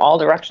from all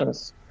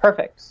directions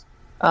perfect.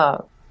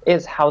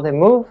 Is how they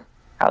move,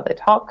 how they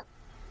talk.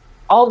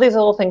 All these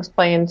little things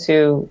play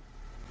into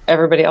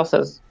everybody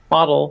else's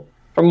model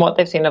from what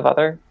they've seen of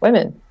other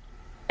women.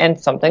 And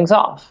something's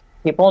off.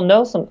 People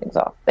know something's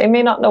off. They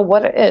may not know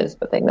what it is,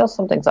 but they know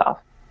something's off.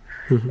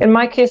 Mm-hmm. In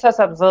my case, that's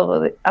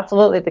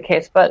absolutely the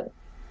case. But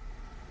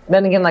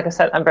then again, like I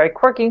said, I'm very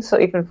quirky. So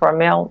even for a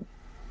male,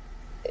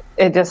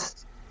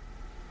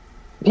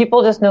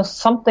 people just know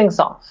something's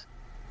off.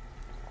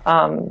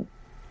 And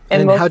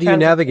how do you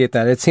navigate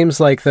that? It seems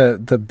like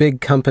the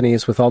big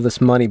companies with all this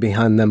money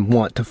behind them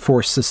want to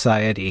force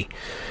society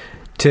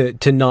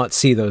to not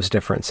see those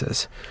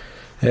differences,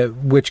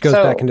 which goes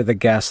back into the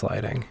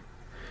gaslighting.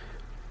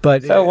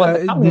 But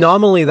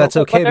nominally, that's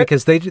okay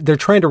because they're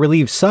trying to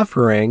relieve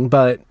suffering.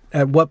 But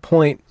at what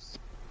point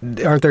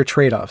aren't there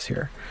trade-offs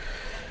here?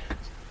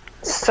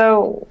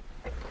 So,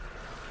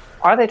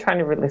 are they trying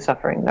to relieve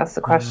suffering? That's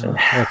the question.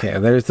 Okay,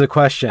 there's the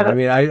question. I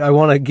mean, I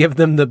want to give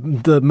them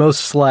the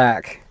most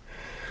slack.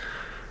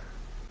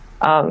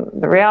 The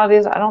reality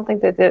is, I don't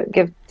think that they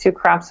give two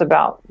craps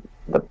about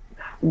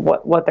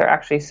what they're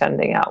actually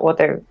sending out, what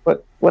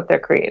they're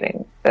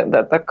creating,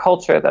 the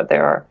culture that they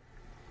are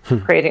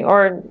creating,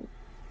 or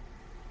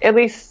at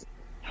least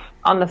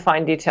on the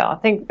fine detail. I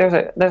think there's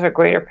a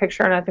greater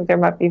picture, and I think there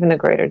might be even a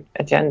greater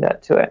agenda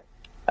to it.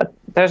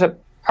 There's a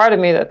part of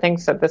me that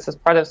thinks that this is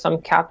part of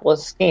some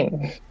capitalist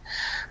scheme.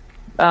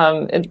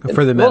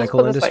 For the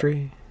medical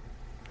industry?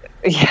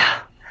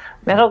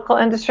 Medical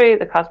industry,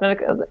 the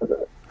cosmetic.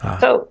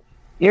 So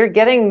you're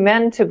getting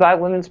men to buy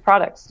women's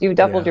products. You've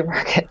doubled your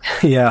market.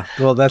 Yeah,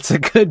 well, that's a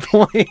good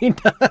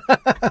point.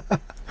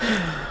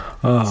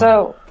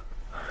 So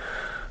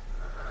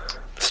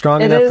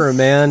strong enough for a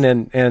man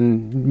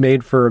and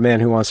made for a man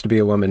who wants to be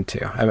a woman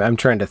too. I'm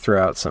trying to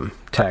throw out some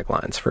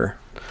taglines for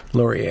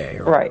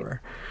Laurier or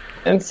whatever.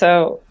 And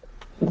so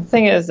the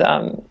thing is,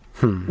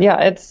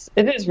 it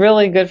is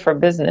really good for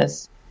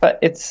business, but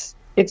it's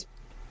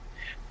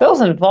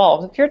those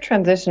involved. If you're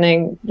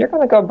transitioning, you're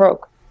going to go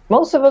broke.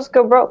 Most of us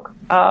go broke.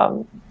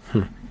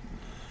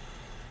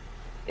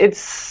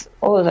 It's,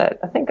 what was it?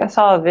 I think I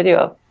saw a video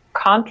of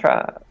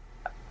Contra.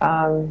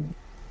 ContraPoints.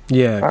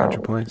 Yeah,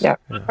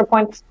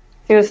 ContraPoints.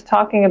 She was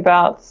talking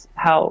about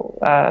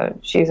how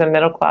she's a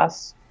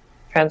middle-class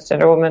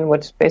transgender woman,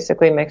 which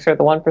basically makes her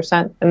the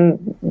 1%.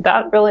 And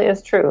that really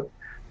is true,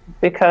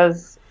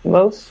 because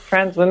most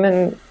trans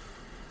women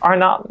are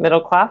not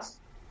middle class.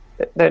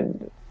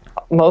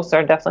 Most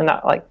are definitely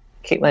not like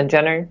Caitlyn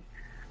Jenner.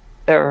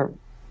 They're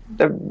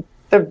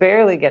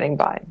barely getting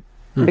by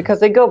because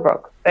they go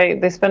broke.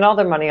 They spend all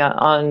their money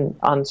on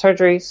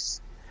surgeries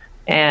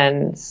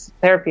and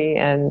therapy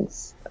and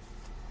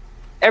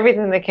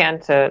everything they can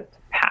to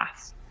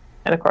pass.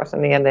 And of course,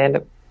 in the end,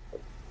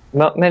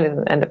 many of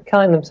them end up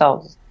killing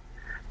themselves,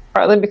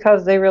 partly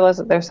because they realize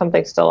that there's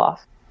something still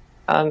off.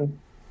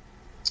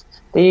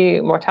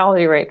 The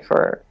mortality rate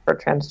for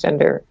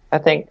transgender, I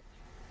think,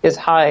 is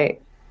high,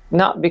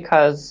 not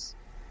because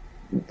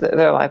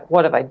they're like,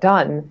 what have I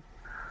done?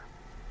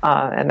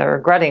 And they're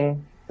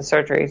regretting the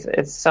surgeries.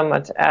 It's so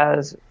much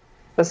as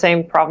the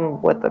same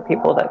problem with the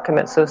people that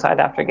commit suicide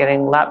after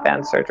getting lap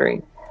band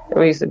surgery.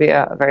 There used to be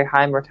a very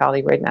high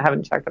mortality rate, and I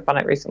haven't checked up on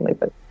it recently,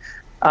 but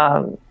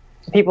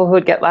people who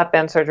would get lap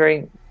band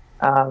surgery,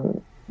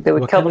 they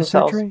would kill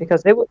themselves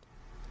because they would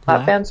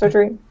lap band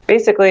surgery.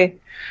 Basically,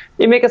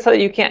 you make it so that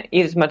you can't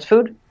eat as much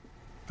food.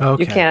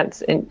 Okay. You can't.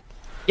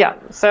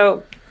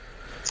 So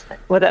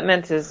what that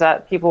meant is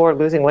that people were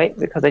losing weight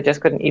because they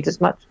just couldn't eat as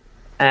much.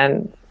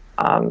 And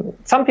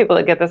some people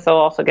that get this, they'll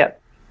also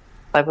get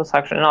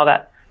liposuction and all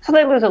that. So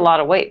they lose a lot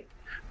of weight.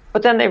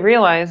 But then they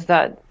realize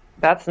that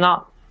that's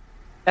not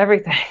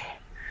everything.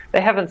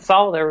 They haven't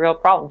solved their real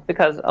problems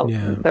because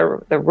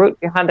the root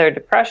behind their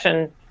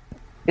depression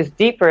is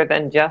deeper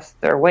than just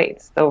their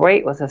weight. The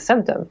weight was a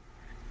symptom.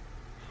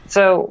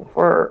 So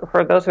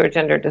for those who are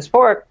gender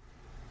dysphoric,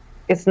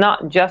 it's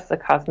not just the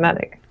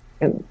cosmetic.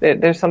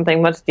 There's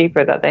something much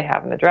deeper that they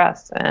haven't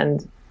addressed.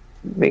 And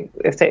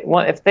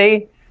if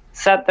they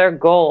set their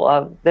goal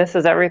of this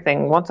is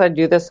everything, once I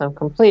do this, I'm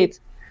complete,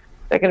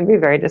 they're going to be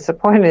very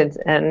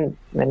disappointed. And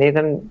many of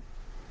them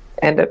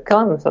end up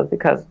killing themselves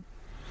because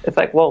it's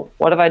like, well,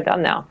 what have I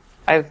done now?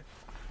 I've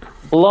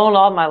blown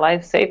all my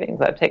life savings.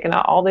 I've taken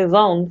out all these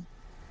loans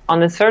on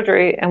this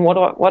surgery, and what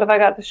have I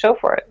got to show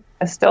for it?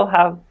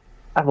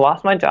 I've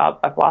lost my job.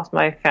 I've lost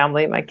my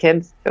family, my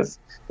kids, because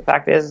the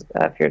fact is,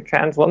 if you're a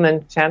trans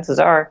woman, chances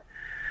are,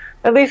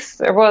 at least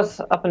there was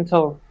up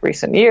until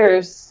recent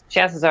years,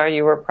 chances are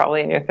you were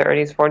probably in your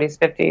 30s, 40s,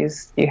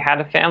 50s, you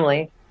had a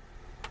family,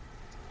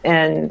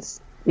 and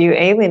you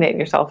alienate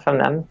yourself from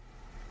them.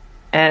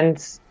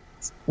 And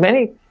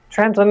many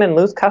trans women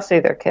lose custody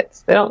of their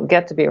kids. They don't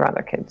get to be around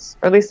their kids,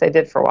 or at least they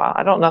did for a while.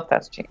 I don't know if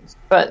that's changed,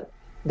 but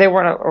they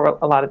weren't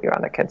allowed to be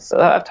around their kids. So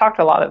I've talked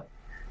to a lot of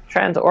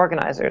trans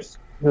organizers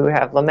who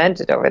have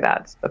lamented over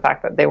that, the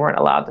fact that they weren't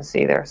allowed to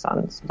see their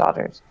sons and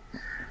daughters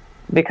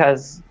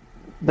because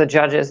the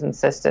judges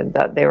insisted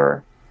that they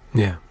were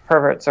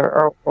perverts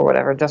or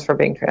whatever just for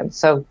being trans.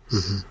 So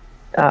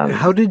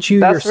how did you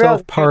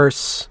yourself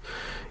parse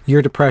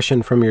your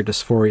depression from your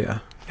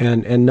dysphoria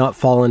and not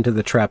fall into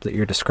the trap that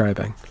you're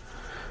describing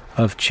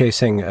of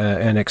chasing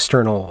an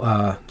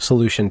external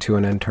solution to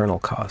an internal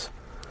cause?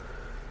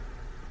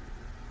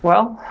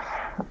 Well,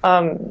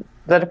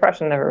 the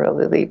depression never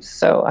really leaves,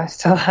 so I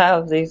still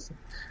have these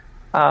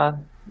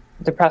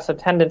depressive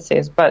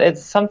tendencies, but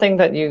it's something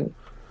that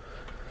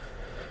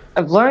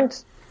I've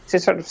learned to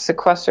sort of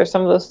sequester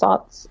some of those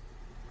thoughts.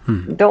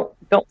 Don't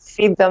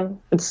feed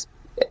them. It's,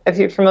 if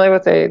you're familiar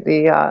with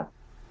the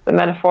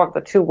metaphor of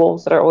the two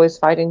wolves that are always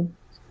fighting,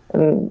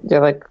 and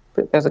they're like,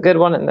 there's a good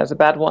one and there's a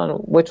bad one.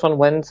 Which one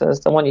wins is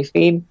the one you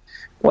feed.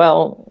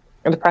 Well,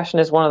 depression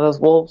is one of those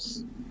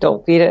wolves.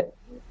 Don't feed it.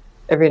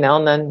 Every now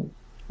and then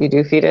you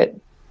do feed it,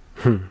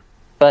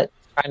 but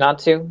try not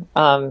to.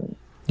 Do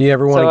you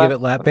ever want to give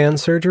it lap band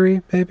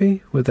surgery,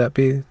 maybe? Would that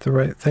be the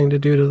right thing to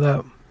do to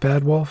that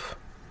bad wolf?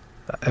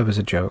 It was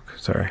a joke.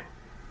 Sorry.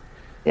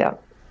 Yeah.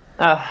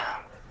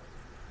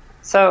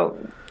 So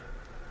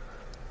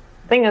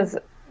the thing is,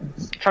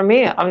 for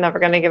me, I'm never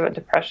going to give it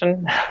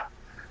depression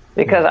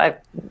because I've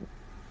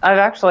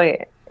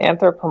actually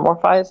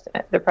anthropomorphized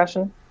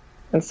depression.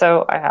 And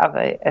so I have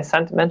a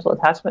sentimental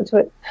attachment to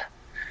it.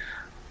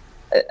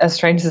 As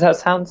strange as that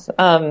sounds.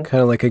 Kind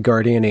of like a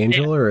guardian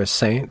angel or a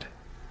saint?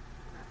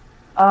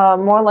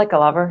 More like a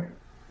lover.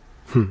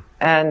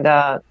 And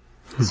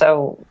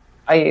So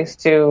I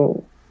used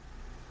to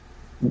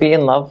be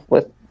in love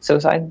with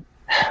suicide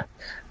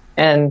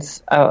and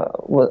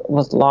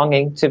was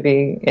longing to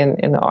be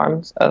in the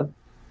arms of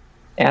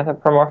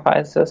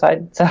anthropomorphized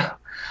suicide. So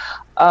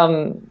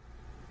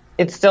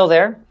it's still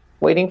there,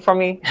 waiting for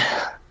me.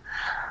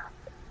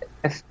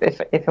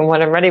 if and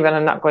when I'm ready, but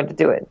I'm not going to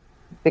do it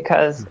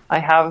because I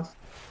have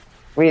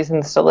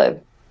reasons to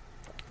live,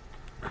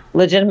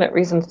 legitimate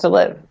reasons to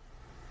live.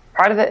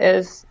 Part of it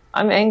is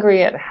I'm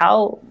angry at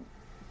how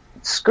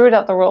screwed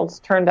up the world's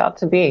turned out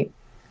to be.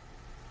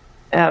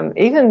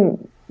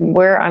 Even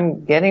where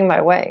I'm getting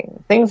my way,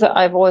 things that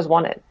I've always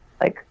wanted.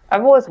 Like,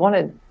 I've always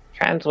wanted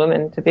trans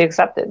women to be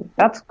accepted.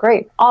 That's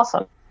great.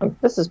 Awesome.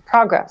 This is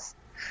progress.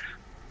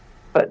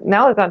 But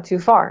now we've gone too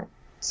far.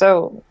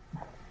 So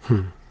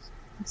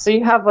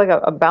you have like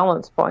a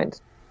balance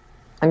point.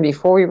 And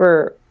before we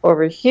were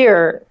over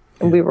here,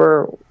 we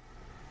were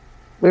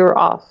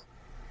off.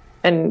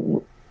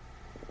 And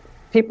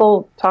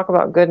people talk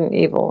about good and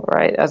evil,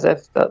 right? As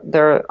if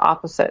they're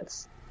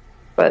opposites.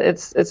 But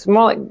it's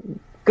more like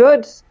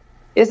good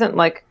isn't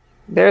like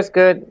there's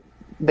good,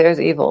 there's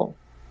evil.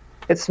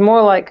 It's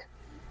more like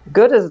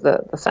good is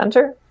the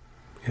center.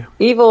 Yeah.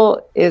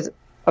 Evil is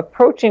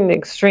approaching the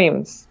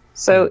extremes.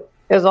 So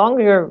as long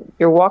as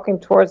you're walking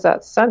towards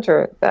that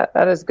center,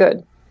 that is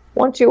good.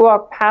 Once you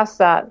walk past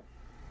that,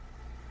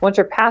 once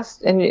you're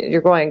past and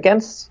you're going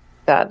against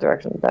that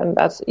direction, then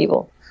that's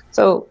evil.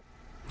 So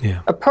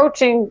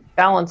approaching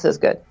balance is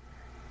good.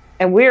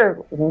 And we're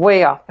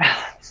way off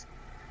balance.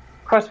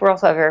 Of course, we're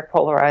also a very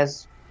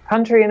polarized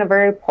country and a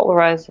very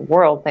polarized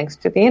world thanks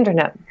to the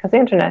internet, because the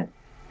internet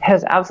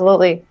has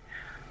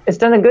it's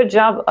done a good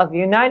job of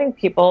uniting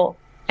people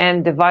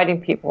and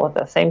dividing people at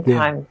the same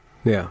time.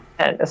 Yeah.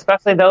 And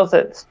especially those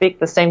that speak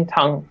the same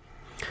tongue,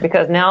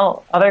 because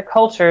now other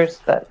cultures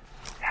that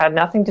had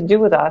nothing to do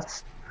with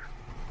us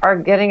are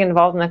getting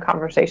involved in the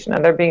conversation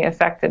and they're being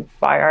affected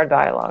by our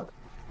dialogue.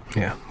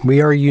 Yeah.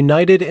 We are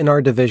united in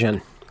our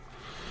division.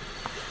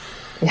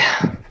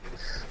 Yeah.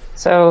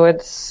 So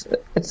it's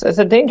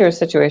a dangerous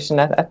situation.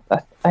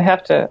 I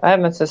have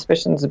my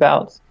suspicions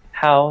about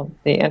how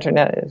the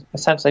internet has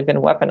essentially been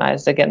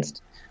weaponized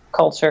against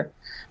culture.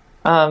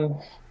 And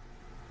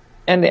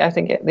I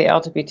think the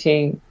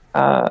LGBT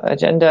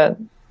agenda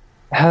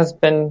has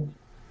been.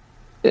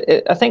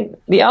 I think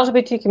the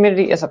LGBT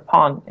community is a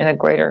pawn in a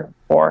greater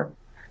war,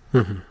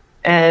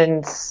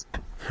 and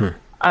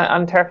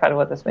I'm terrified of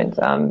what this means.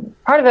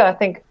 Part of it, I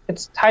think,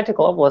 it's tied to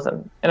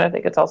globalism, and I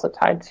think it's also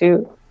tied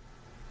to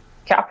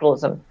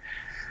capitalism.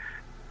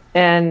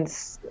 And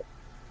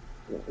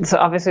so,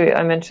 obviously,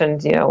 I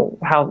mentioned,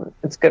 how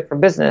it's good for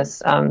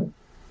business,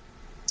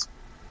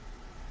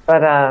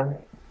 but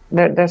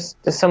there's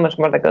so much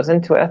more that goes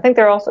into it. I think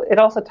it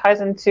also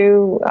ties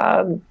into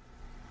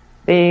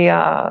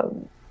the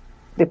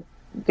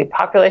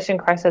population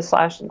crisis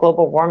 /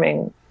 global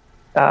warming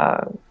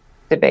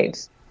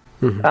debates.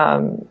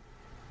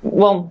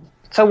 Well,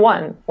 so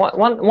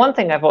one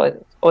thing I've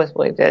always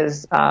believed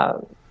is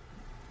being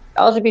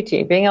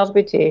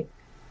LGBT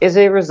is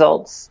a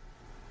result.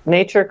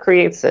 Nature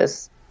creates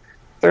this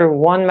through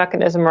one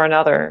mechanism or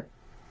another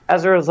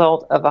as a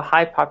result of a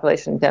high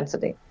population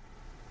density.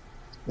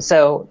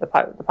 So the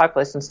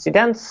population is too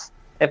dense.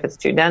 If it's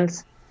too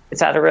dense,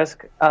 it's at a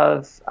risk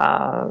of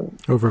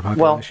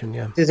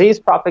overpopulation. Disease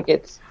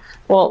propagates.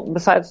 Well,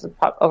 besides the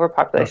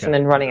overpopulation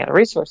and running out of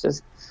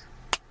resources,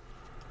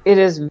 it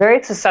is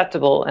very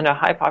susceptible in a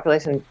high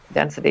population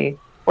density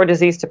for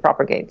disease to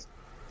propagate.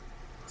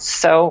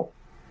 So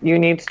you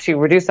need to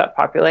reduce that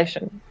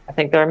population. I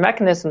think there are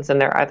mechanisms in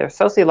there, either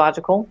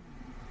sociological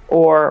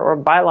or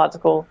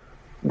biological,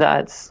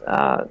 that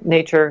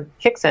nature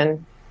kicks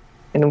in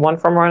one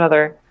form or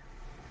another,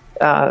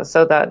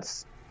 so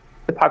that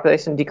the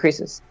population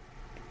decreases.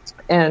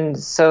 And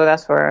so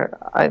that's where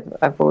I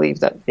believe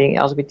that being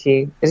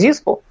LGBT is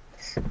useful.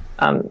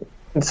 And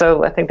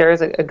so I think there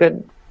is a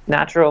good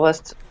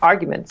naturalist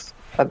argument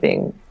of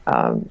being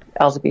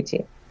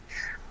LGBT.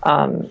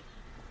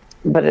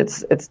 But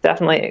it's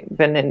definitely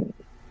been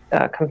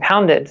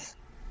compounded,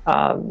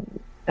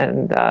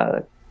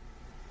 and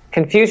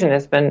confusion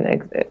has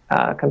been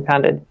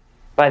compounded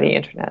by the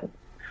internet.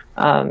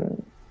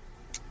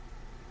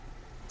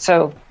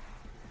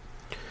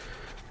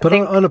 But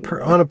on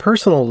a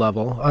personal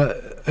level,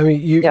 I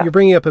mean, you're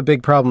bringing up a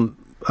big problem,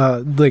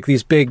 like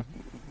these big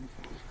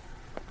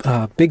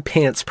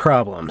pants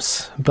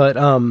problems. But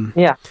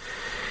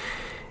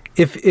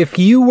if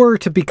you were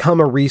to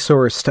become a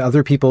resource to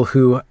other people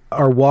who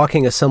are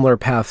walking a similar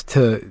path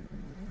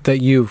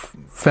that you've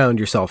found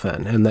yourself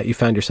in and that you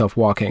found yourself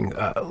walking,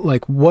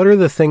 like what are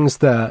the things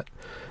that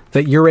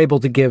you're able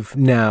to give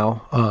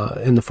now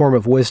in the form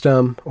of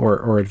wisdom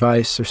or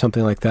advice or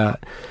something like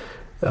that,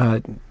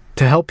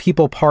 to help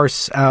people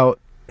parse out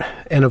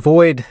and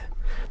avoid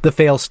the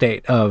fail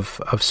state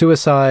of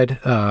suicide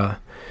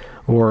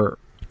or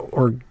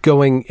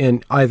going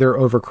in either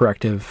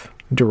overcorrective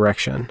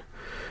direction?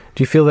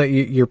 Do you feel that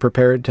you're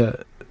prepared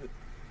to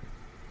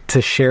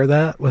share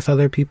that with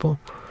other people?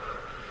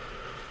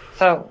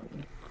 So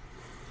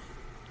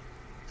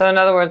So in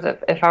other words,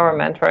 if I were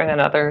mentoring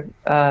another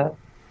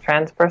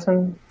trans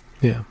person,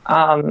 Yeah.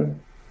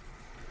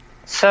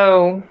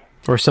 So,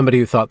 or somebody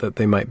who thought that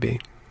they might be.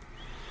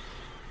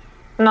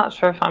 I'm not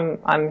sure if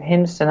I'm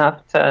hinged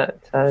enough to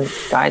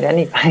guide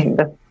anybody.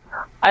 But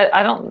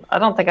I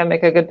don't think I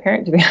make a good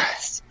parent, to be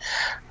honest.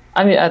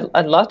 I mean,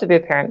 I'd love to be a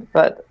parent,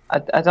 but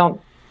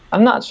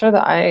I'm not sure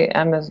that I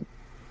am as.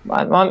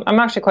 I'm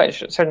actually quite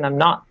certain I'm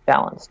not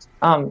balanced.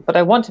 But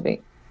I want to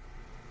be.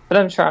 But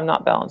I'm sure I'm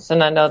not balanced,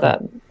 and I know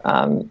that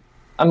I'm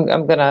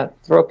gonna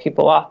throw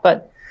people off.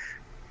 But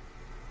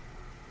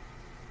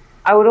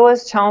I would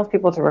always challenge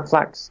people to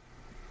reflect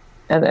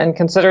and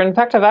consider. In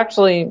fact, I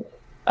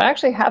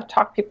actually have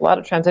talked people out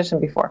of transition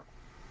before.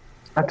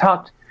 I've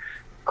talked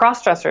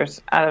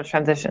cross-dressers out of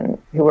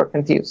transition who were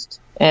confused,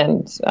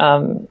 and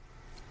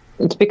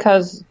it's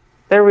because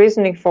their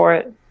reasoning for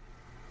it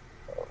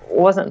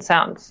wasn't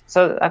sound.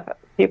 So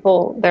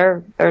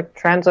they're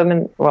trans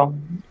women, well,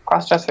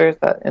 cross-dressers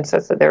that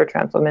insist that they were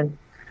trans women,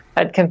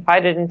 had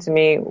confided into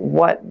me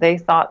what they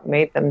thought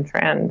made them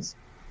trans,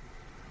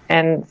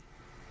 and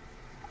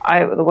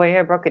the way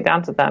I broke it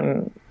down to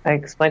them, I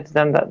explained to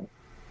them that,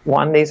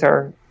 one, these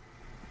are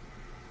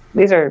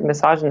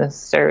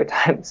misogynist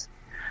stereotypes,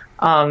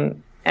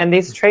 and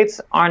these traits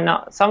are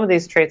not. Some of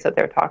these traits that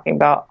they're talking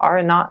about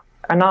are not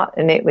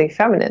innately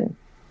feminine.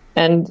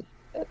 And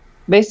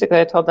basically,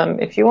 I told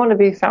them, if you want to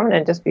be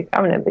feminine, just be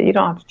feminine, but you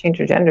don't have to change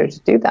your gender to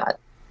do that.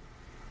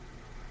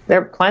 There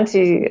are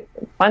plenty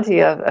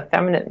of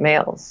effeminate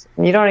males,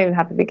 and you don't even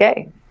have to be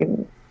gay.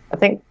 I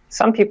think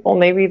some people,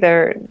 maybe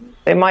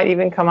they might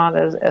even come out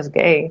as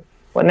gay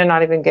when they're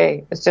not even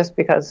gay. It's just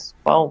because,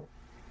 well,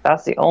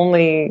 that's the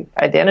only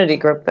identity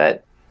group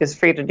that is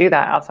free to do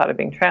that outside of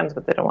being trans,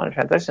 but they don't want to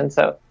transition,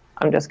 so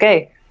I'm just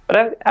gay.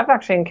 But I've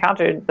actually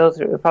encountered those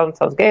who call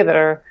themselves gay that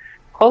are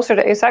closer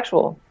to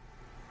asexual.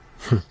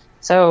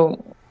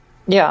 So,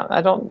 yeah,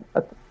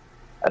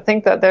 I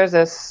think that there's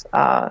this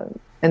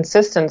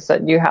insistence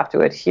that you have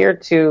to adhere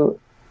to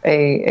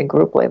a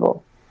group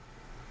label.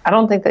 I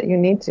don't think that you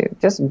need to.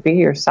 Just be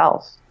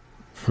yourself.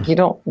 You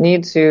don't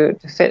need to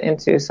fit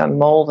into some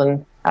mold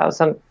and have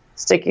some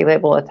sticky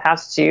label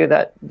attached to you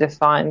that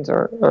defines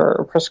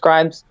or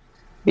prescribes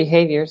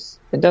behaviors.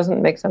 It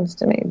doesn't make sense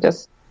to me.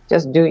 Just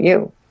do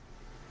you.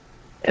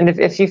 And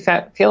if you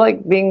feel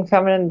like being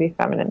feminine, be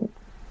feminine.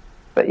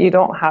 But you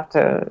don't have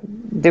to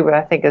do what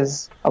I think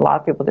is a lot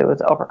of people do, is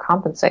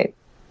overcompensate.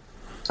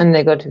 And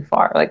they go too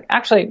far. Like,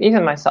 actually,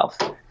 even myself,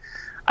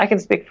 I can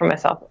speak for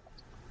myself.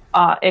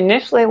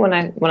 Initially, when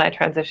I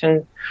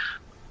transitioned,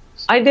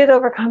 I did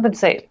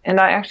overcompensate, and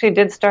I actually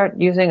did start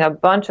using a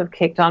bunch of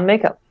caked-on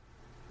makeup.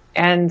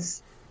 And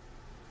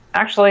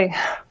actually,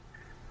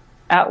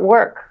 at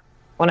work,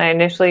 when I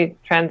initially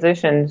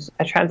transitioned,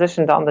 I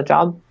transitioned on the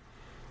job,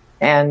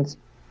 and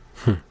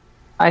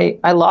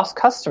I lost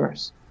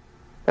customers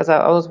because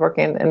I was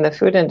working in the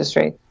food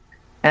industry,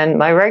 and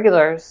my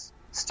regulars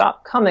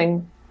stopped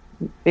coming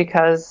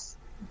because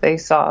they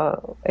saw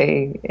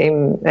a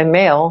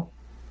male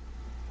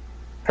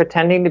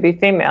pretending to be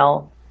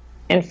female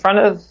in front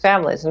of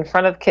families, in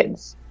front of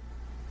kids.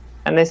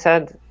 And they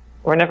said,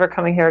 we're never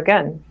coming here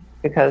again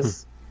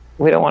because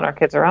we don't want our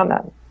kids around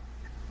that.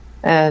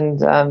 And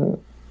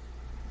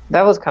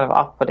that was kind of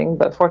off-putting,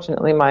 but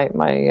fortunately my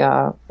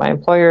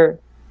employer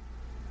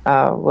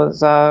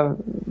was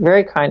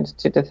very kind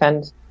to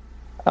defend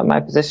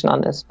my position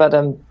on this. But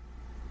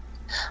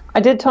I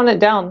did tone it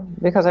down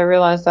because I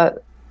realized that,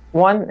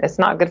 one, it's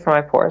not good for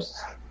my pores.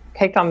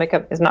 Caked on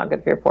makeup is not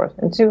good for your pores.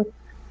 And two,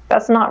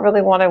 that's not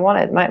really what I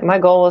wanted. My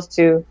goal was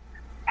to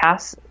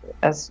pass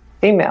as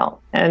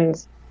female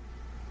and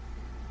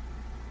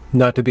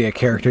not to be a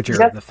caricature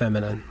of the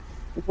feminine.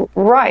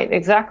 Right,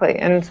 exactly.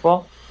 And,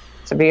 well,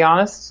 to be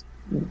honest,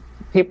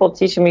 people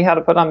teaching me how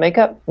to put on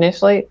makeup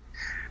initially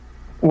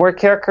were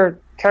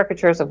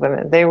caricatures of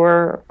women. They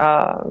were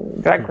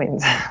drag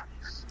queens.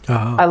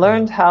 I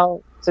learned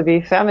how to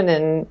be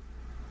feminine.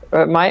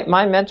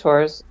 My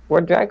mentors were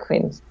drag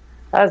queens.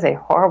 That is a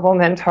horrible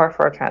mentor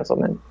for a trans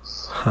woman.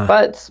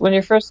 But when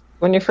you're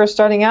first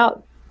starting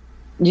out,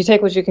 you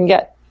take what you can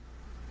get,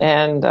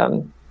 and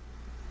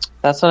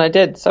that's what I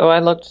did. So I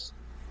looked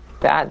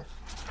bad.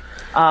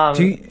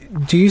 Do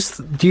you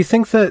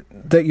think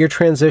that your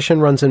transition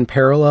runs in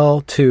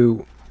parallel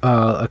to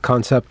a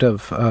concept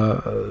of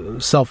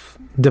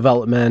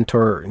self-development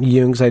or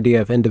Jung's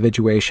idea of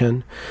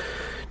individuation?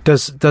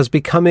 Does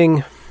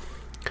sculpting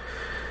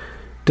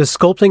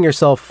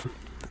yourself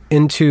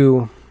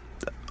into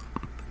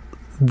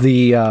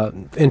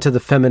the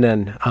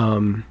feminine,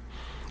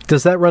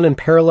 does that run in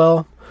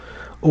parallel,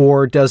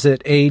 or does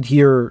it aid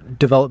your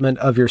development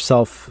of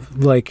yourself,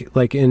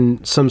 like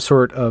in some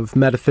sort of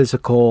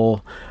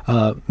metaphysical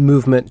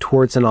movement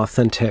towards an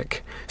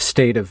authentic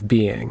state of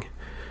being?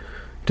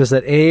 Does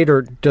that aid,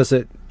 or does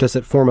it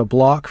form a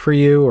block for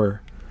you,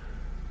 or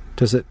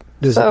is it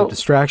a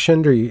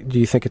distraction, or do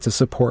you think it's a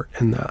support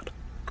in that?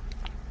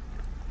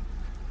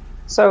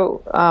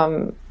 So,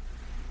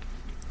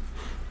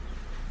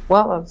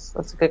 well,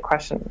 that's a good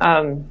question.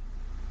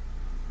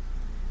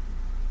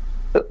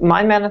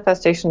 my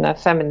manifestation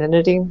of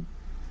femininity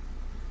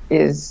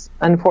is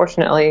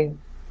unfortunately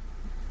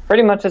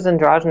pretty much as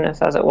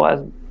androgynous as it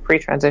was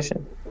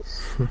pre-transition.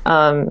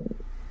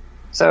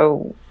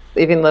 So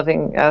even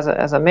living as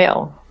a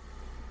male,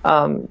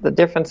 the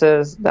difference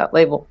is that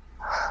label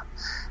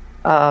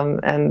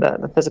and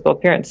the physical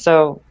appearance.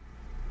 So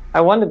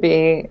I want to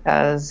be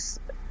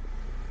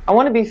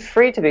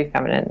free to be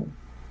feminine,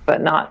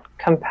 but not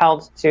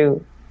compelled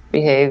to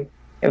behave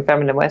in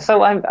feminine ways.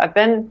 So I've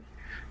been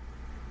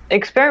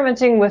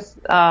experimenting with,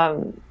 well,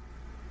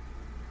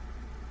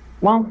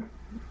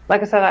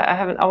 like I said,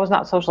 I was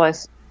not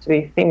socialized to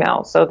be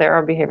female, so there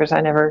are behaviors I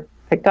never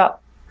picked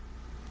up.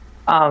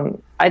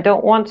 I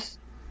don't want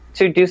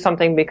to do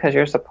something because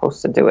you're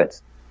supposed to do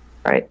it,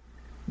 right?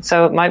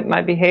 So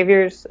my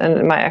behaviors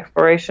and my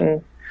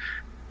exploration,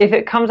 if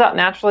it comes out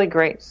naturally,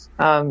 great.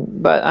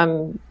 But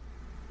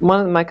one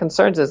of my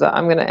concerns is that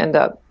I'm going to end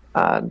up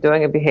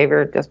doing a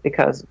behavior just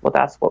because, well,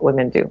 that's what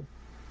women do.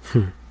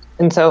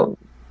 And so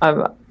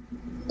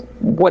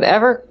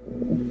whatever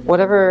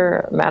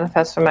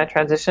manifests from my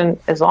transition,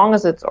 as long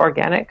as it's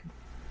organic,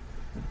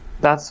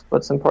 that's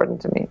what's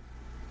important to me.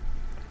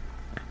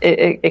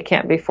 It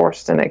can't be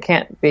forced, and it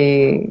can't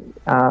be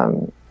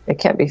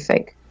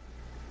fake.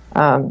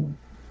 And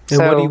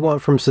what do you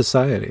want from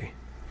society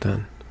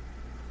then?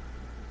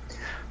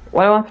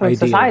 What I want from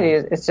society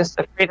is just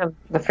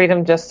the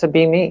freedom just to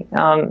be me.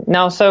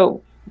 Now,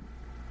 so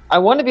I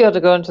want to be able to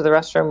go into the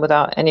restroom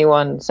without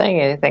anyone saying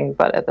anything,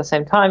 but at the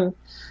same time,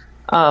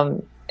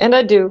 and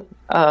I do,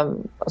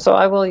 so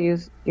I will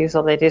use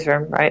the ladies'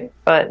 room, right?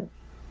 But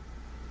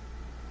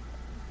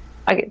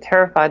I get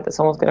terrified that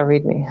someone's going to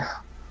read me.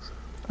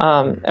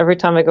 Every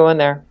time I go in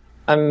there,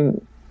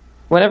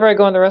 whenever I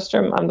go in the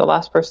restroom, I'm the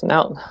last person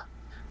out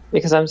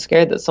because I'm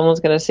scared that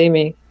someone's going to see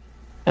me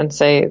and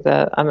say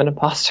that I'm an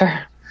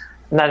imposter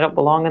and I don't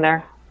belong in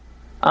there.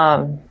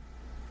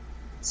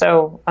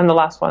 So I'm the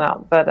last one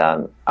out. But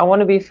I want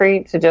to be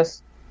free to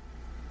just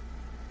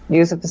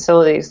use the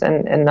facilities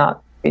and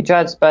not be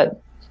judged.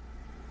 But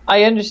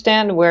I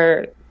understand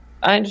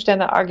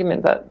that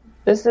argument that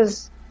this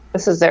is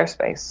their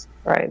space,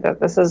 right? That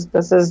this is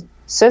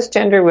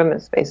cisgender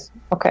women's space.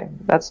 Okay,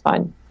 that's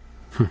fine.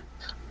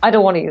 I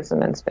don't want to use the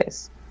men's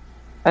space.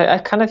 I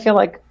kind of feel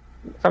like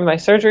from my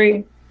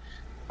surgery,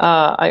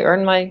 I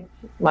earned my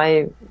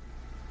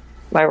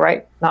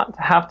right not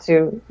to have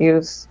to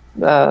use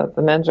the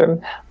men's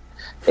room.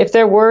 If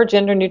there were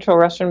gender neutral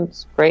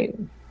restrooms, great.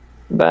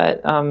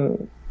 But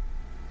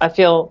I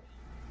feel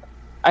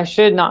I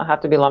should not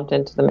have to be lumped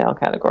into the male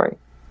category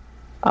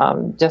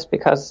just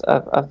because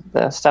of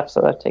the steps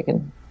that I've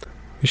taken.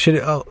 We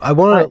should. I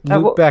want to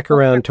loop back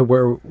around to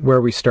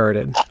where we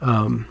started.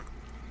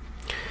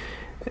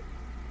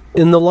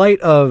 In the light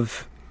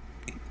of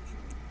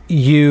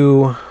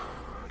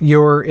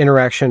your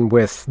interaction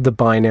with the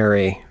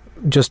binary,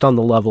 just on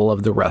the level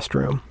of the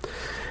restroom,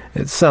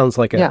 it sounds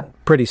like a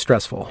pretty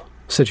stressful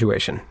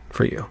situation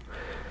for you.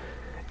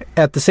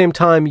 At the same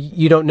time,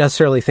 you don't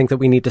necessarily think that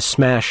we need to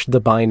smash the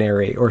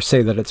binary or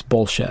say that it's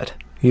bullshit.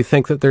 You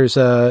think that there's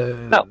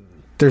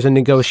a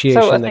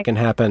negotiation that can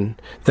happen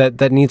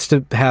that needs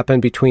to happen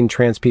between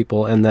trans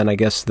people and then I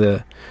guess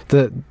the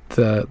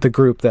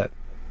group that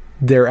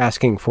they're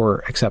asking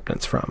for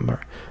acceptance from,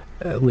 or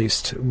at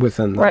least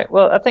within right.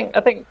 Well, I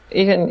think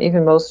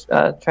even most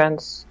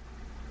trans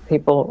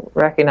people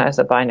recognize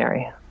the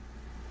binary.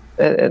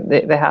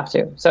 They have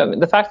to. So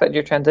the fact that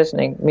you're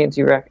transitioning means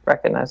you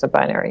recognize the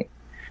binary,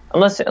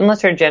 unless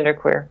you're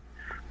genderqueer.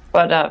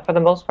 But for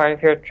the most part,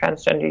 if you're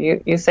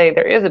transgender, you say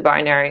there is a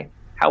binary.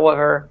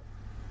 However,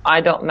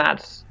 I don't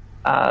match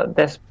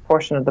this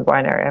portion of the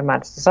binary. I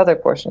match this other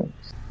portion.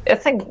 I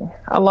think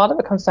a lot of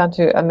it comes down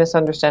to a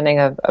misunderstanding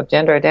of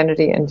gender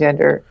identity and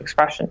gender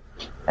expression.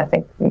 I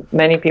think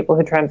many people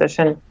who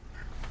transition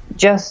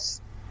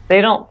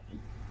they don't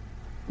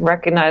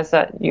recognize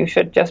that you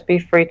should just be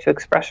free to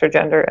express your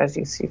gender as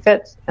you see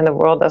fit, and the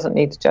world doesn't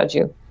need to judge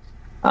you.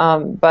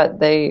 But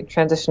they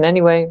transition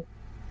anyway,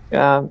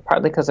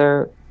 partly because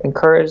they're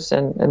encouraged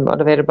and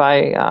motivated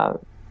by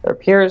their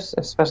peers,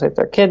 especially if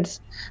they're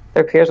kids.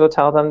 Their peers will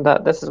tell them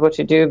that this is what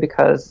you do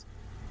because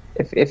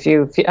if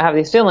you have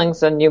these feelings,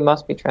 then you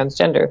must be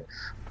transgender.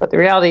 But the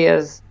reality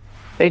is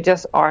they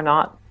just are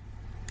not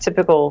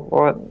typical,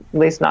 or at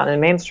least not in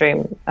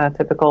mainstream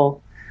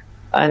typical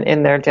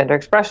in their gender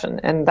expression.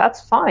 And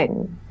that's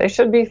fine. They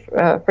should be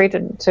free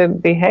to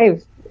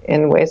behave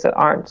in ways that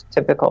aren't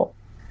typical.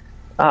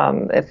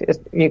 If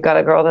you've got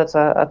a girl that's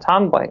a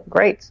tomboy,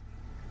 great.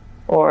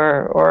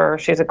 Or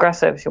she's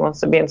aggressive, she wants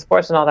to be in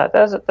sports and all that.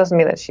 Doesn't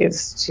mean that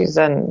she's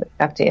an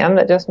FTM.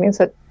 That just means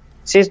that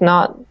she's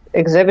not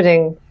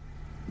exhibiting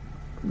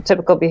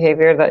typical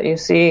behavior that you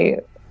see.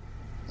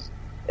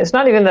 It's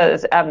not even that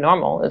it's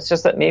abnormal. It's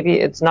just that maybe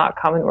it's not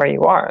common where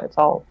you are. It's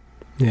all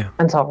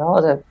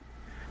relative.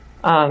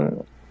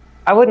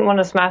 I wouldn't want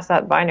to smash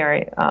that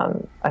binary.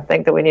 I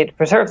think that we need to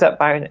preserve that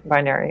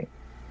binary.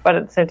 But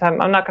at the same time,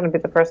 I'm not going to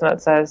be the person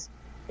that says,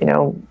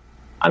 I'm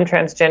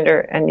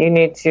transgender and you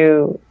need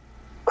to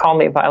call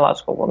me a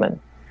biological woman.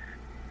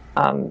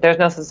 There's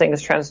no such thing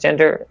as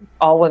transgender.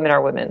 All women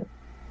are women.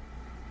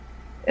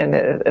 And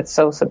it's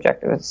so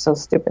subjective. It's so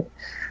stupid.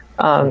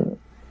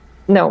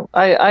 No,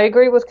 I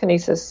agree with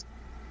Kinesis.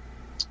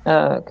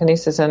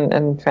 Kinesis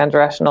and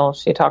transrational.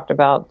 She talked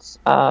about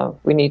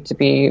we need to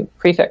be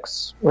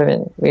prefix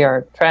women. We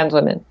are trans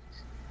women.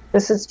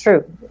 This is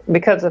true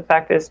because the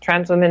fact is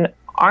trans women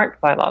aren't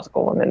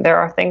biological women. There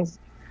are things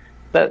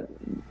that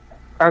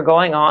are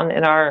going on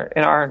in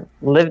our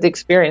lived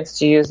experience,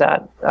 to use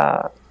that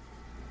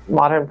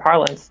modern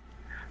parlance,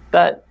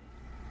 that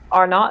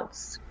are not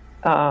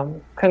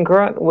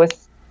congruent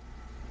with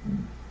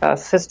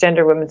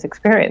cisgender women's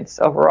experience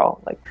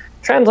overall. Like,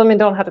 trans women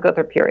don't have to go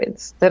through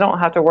periods. They don't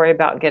have to worry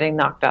about getting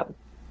knocked up.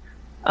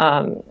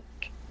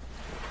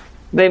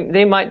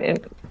 They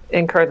might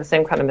incur the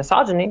same kind of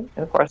misogyny,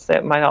 and of course, they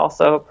might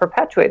also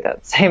perpetuate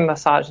that same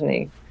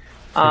misogyny.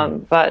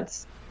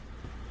 But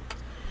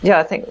yeah,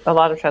 I think a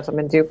lot of trans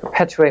women do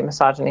perpetuate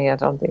misogyny. I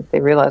don't think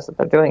they realize that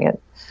they're doing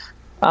it.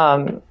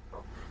 I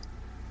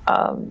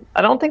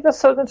don't think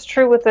that's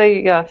true with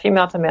the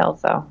female to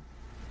males, though.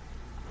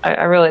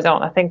 I really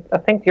don't. I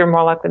think you're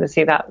more likely to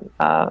see that.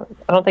 I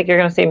don't think you're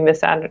going to see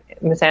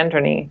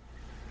misandrony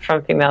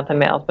from female to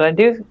males, but I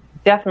do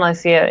definitely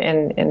see it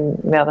in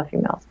male to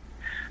females.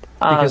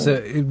 Because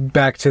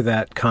back to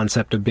that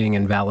concept of being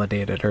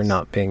invalidated or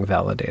not being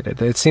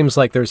validated, it seems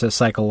like there's a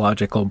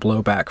psychological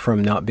blowback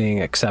from not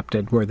being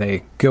accepted, where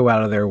they go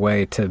out of their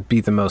way to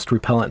be the most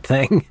repellent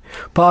thing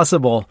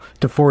possible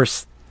to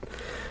force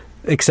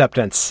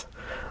acceptance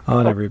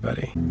on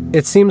everybody.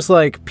 It seems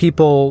like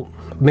people,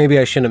 maybe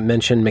I shouldn't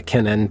mention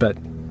McKinnon, but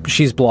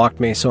she's blocked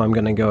me, so I'm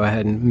going to go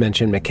ahead and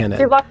mention McKinnon.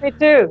 She blocked me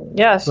too.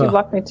 Yeah, she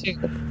blocked me too.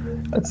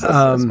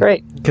 It's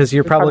great. Because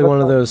you're probably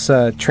one of those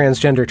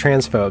transgender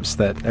transphobes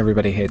that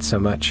everybody hates so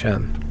much.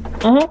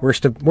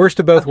 Worst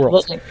of both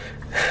worlds.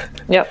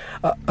 Yep.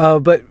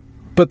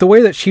 But the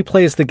way that she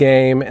plays the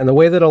game, and the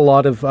way that a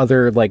lot of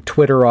other like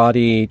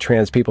Twitterati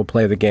trans people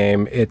play the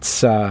game,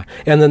 it's and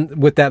then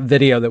with that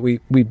video that we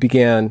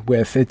began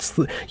with, it's,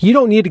 you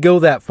don't need to go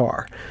that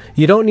far.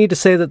 You don't need to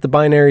say that the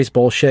binary is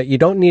bullshit. You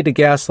don't need to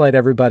gaslight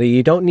everybody.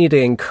 You don't need to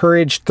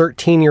encourage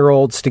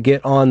 13-year-olds to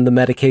get on the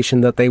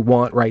medication that they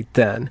want right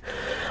then,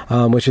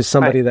 which is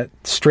somebody that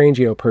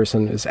Strangio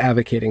person is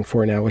advocating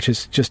for now, which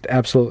is just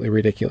absolutely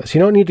ridiculous. You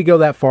don't need to go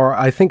that far.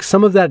 I think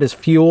some of that is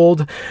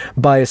fueled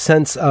by a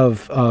sense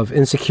of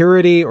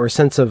insecurity or a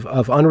sense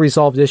of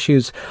unresolved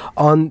issues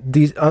on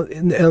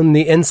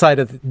the inside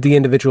of the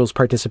individuals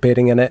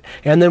participating in it.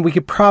 And then we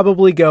could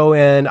probably go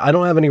in, I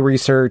don't have any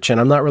research and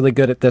I'm not really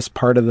good at this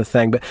part of the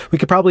thing, but we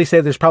could probably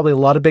say there's probably a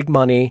lot of big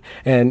money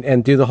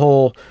and do the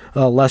whole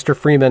Lester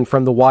Freeman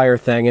from The Wire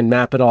thing and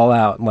map it all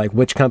out, like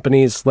which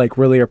companies like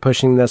really are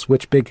pushing this,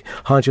 which big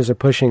honchos are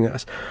pushing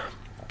this.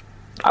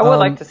 I would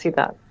like to see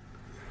that.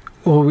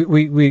 Well,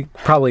 we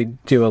probably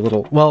do a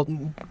little. Well,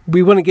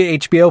 we wouldn't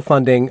get HBO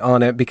funding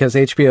on it because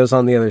HBO is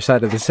on the other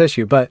side of this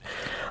issue. But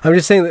I'm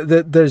just saying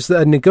that there's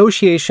a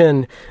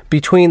negotiation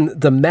between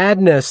the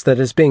madness that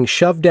is being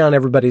shoved down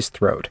everybody's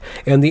throat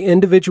and the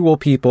individual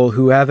people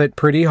who have it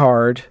pretty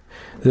hard,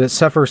 that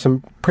suffer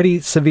some pretty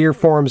severe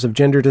forms of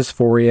gender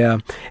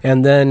dysphoria,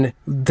 and then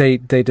they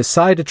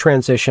decide to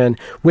transition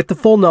with the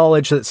full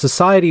knowledge that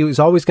society is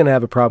always going to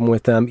have a problem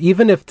with them,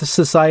 even if the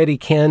society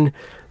can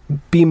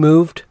be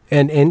moved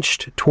and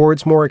inched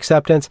towards more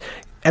acceptance.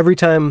 Every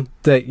time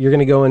that you're going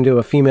to go into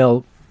a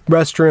female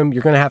restroom,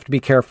 you're going to have to be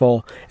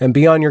careful and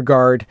be on your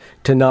guard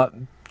to not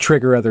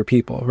trigger other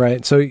people,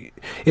 right? So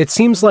it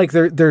seems like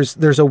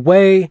there's a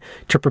way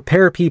to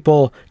prepare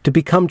people to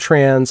become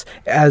trans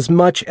as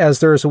much as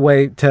there's a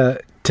way to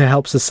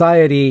help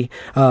society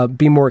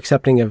be more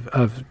accepting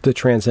of the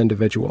trans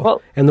individual.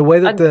 Well, and the way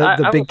that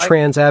the big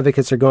trans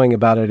advocates are going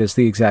about it is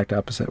the exact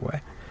opposite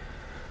way.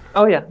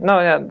 Oh, yeah. No,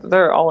 yeah.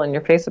 They're all in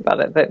your face about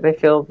it. They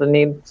feel the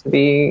need to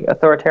be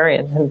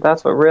authoritarian, and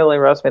that's what really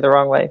rubs me the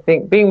wrong way.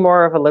 Being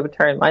more of a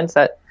libertarian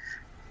mindset,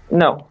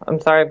 no, I'm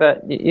sorry,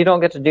 but you don't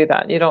get to do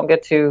that. You don't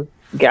get to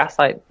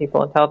gaslight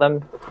people and tell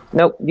them,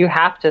 nope, you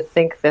have to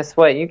think this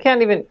way. You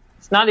can't even,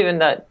 it's not even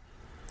that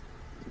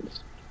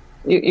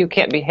you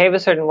can't behave a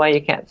certain way,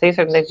 you can't say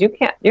certain things.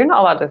 You're not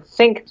allowed to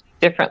think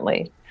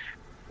differently.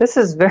 This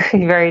is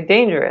very, very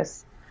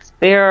dangerous.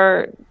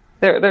 They're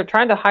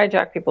trying to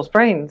hijack people's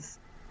brains.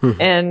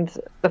 And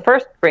the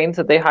first brains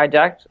that they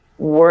hijacked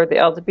were the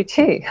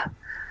LGBT.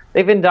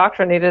 They've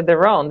indoctrinated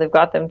their own. They've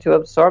got them to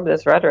absorb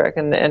this rhetoric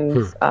and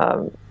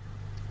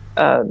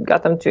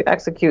got them to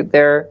execute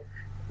their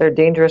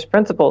dangerous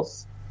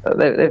principles.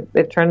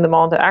 They've turned them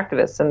all into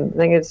activists. And the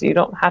thing is, you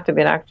don't have to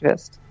be an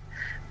activist.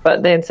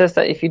 But they insist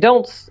that if you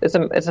don't, it's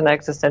an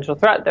existential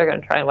threat. They're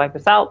going to try and wipe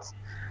us out.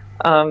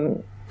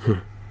 And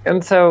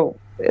so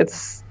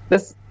it's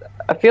this.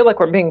 I feel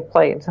like we're being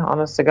played.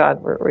 Honest to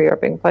God, we are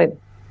being played.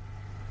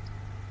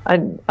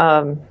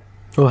 Well,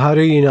 how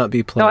do you not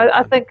be played? No,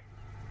 I think,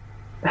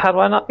 how do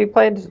I not be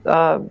played?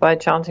 By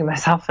challenging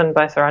myself and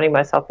by surrounding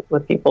myself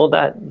with people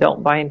that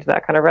don't buy into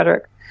that kind of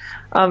rhetoric.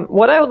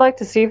 What I would like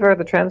to see for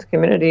the trans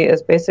community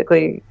is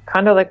basically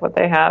kind of like what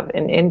they have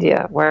in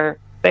India, where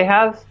they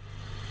have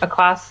a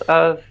class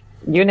of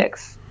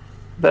eunuchs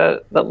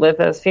that live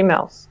as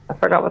females. I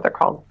forgot what they're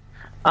called.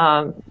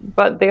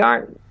 But they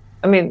aren't,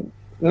 I mean,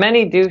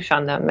 many do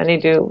shun them. Many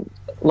do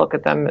look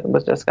at them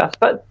with disgust.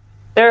 But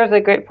there is a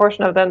great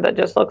portion of them that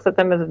just looks at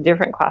them as a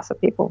different class of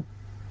people.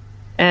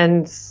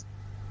 And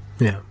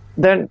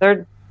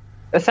they're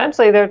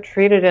essentially, they're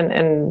treated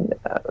in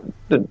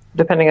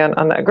depending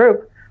on that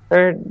group,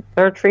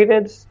 they're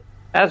treated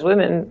as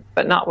women,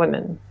 but not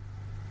women.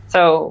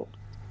 So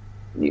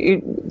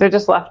they're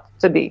just left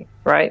to be,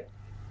 right?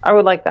 I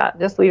would like that.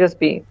 Just leave us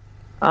be.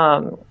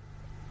 Now,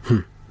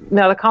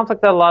 the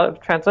conflict that a lot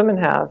of trans women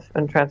have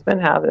and trans men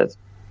have is,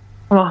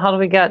 well, how do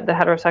we get the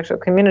heterosexual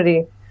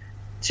community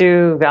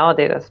to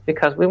validate us?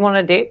 Because we want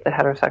to date the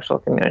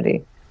heterosexual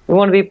community. We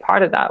want to be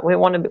part of that. We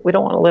don't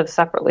want to live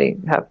separately,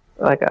 have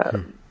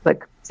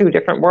like two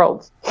different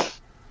worlds.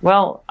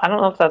 Well, I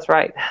don't know if that's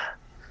right,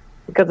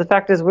 because the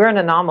fact is we're an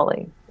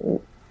anomaly.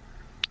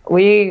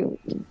 We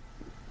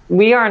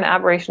are an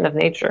aberration of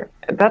nature.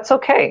 That's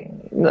okay.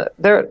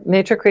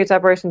 Nature creates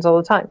aberrations all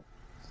the time.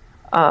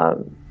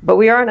 But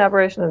we are an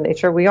aberration of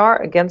nature. We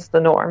are against the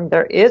norm.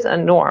 There is a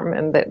norm,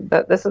 and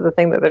that this is the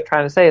thing that they're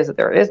trying to say, is that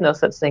there is no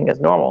such thing as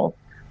normal.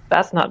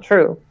 That's not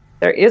true.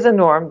 There is a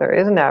norm. There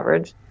is an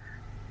average.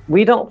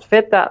 We don't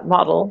fit that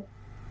model,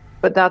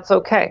 but that's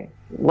okay.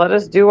 Let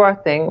us do our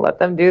thing. Let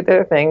them do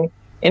their thing.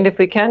 And if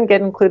we can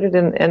get included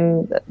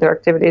in their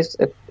activities,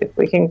 if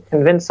we can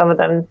convince some of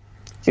them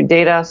to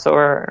date us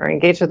or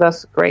engage with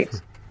us,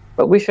 great.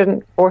 But we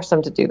shouldn't force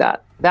them to do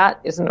that. That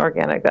isn't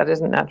organic. That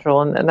isn't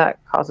natural. And that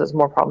causes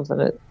more problems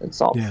than it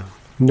solves. Yeah.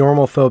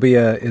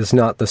 Normophobia is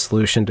not the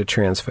solution to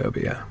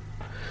transphobia.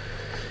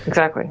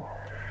 Exactly.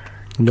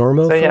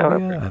 Normophobia? So,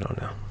 yeah, I don't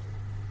know.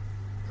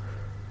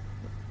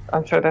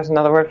 I'm sure there's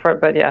another word for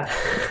it, but yeah.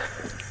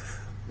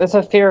 It's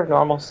a fear of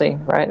normalcy,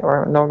 right?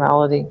 Or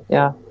normality,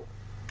 yeah.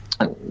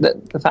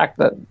 The fact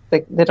that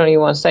they don't even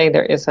want to say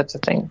there is such a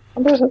thing.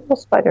 Oh, there's a little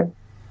spider.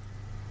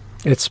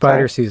 It's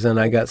spider season.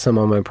 I got some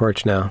on my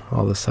porch now,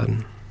 all of a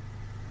sudden.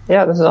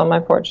 Yeah, this is on my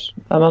porch.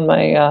 I'm on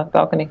my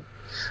balcony.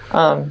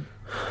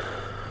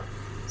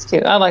 It's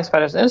cute. I like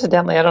spiders.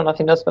 Incidentally, I don't know if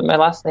you noticed, but my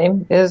last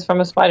name is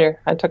from a spider.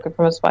 I took it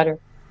from a spider.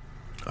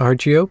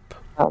 Argiope?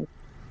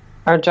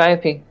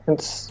 Argiope.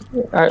 It's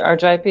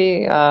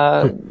Argiope.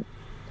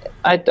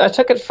 I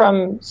took it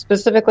from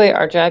specifically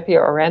Argiope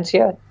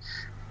aurantia,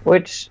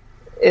 which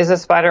is a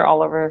spider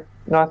all over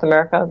North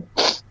America.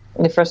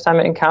 And the first time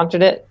I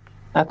encountered it,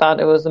 I thought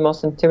it was the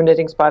most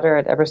intimidating spider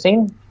I'd ever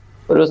seen,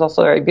 but it was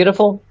also very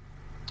beautiful,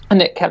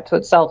 and it kept to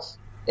itself.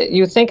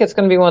 You think it's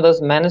going to be one of those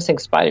menacing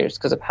spiders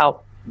because of how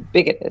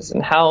big it is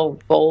and how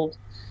bold,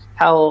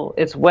 how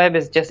its web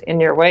is just in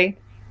your way,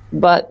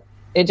 but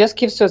it just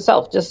keeps to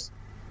itself. Just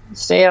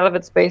stay out of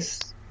its space,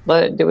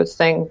 let it do its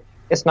thing.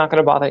 It's not going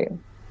to bother you.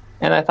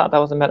 And I thought that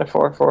was a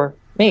metaphor for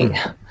me.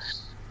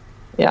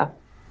 Yeah.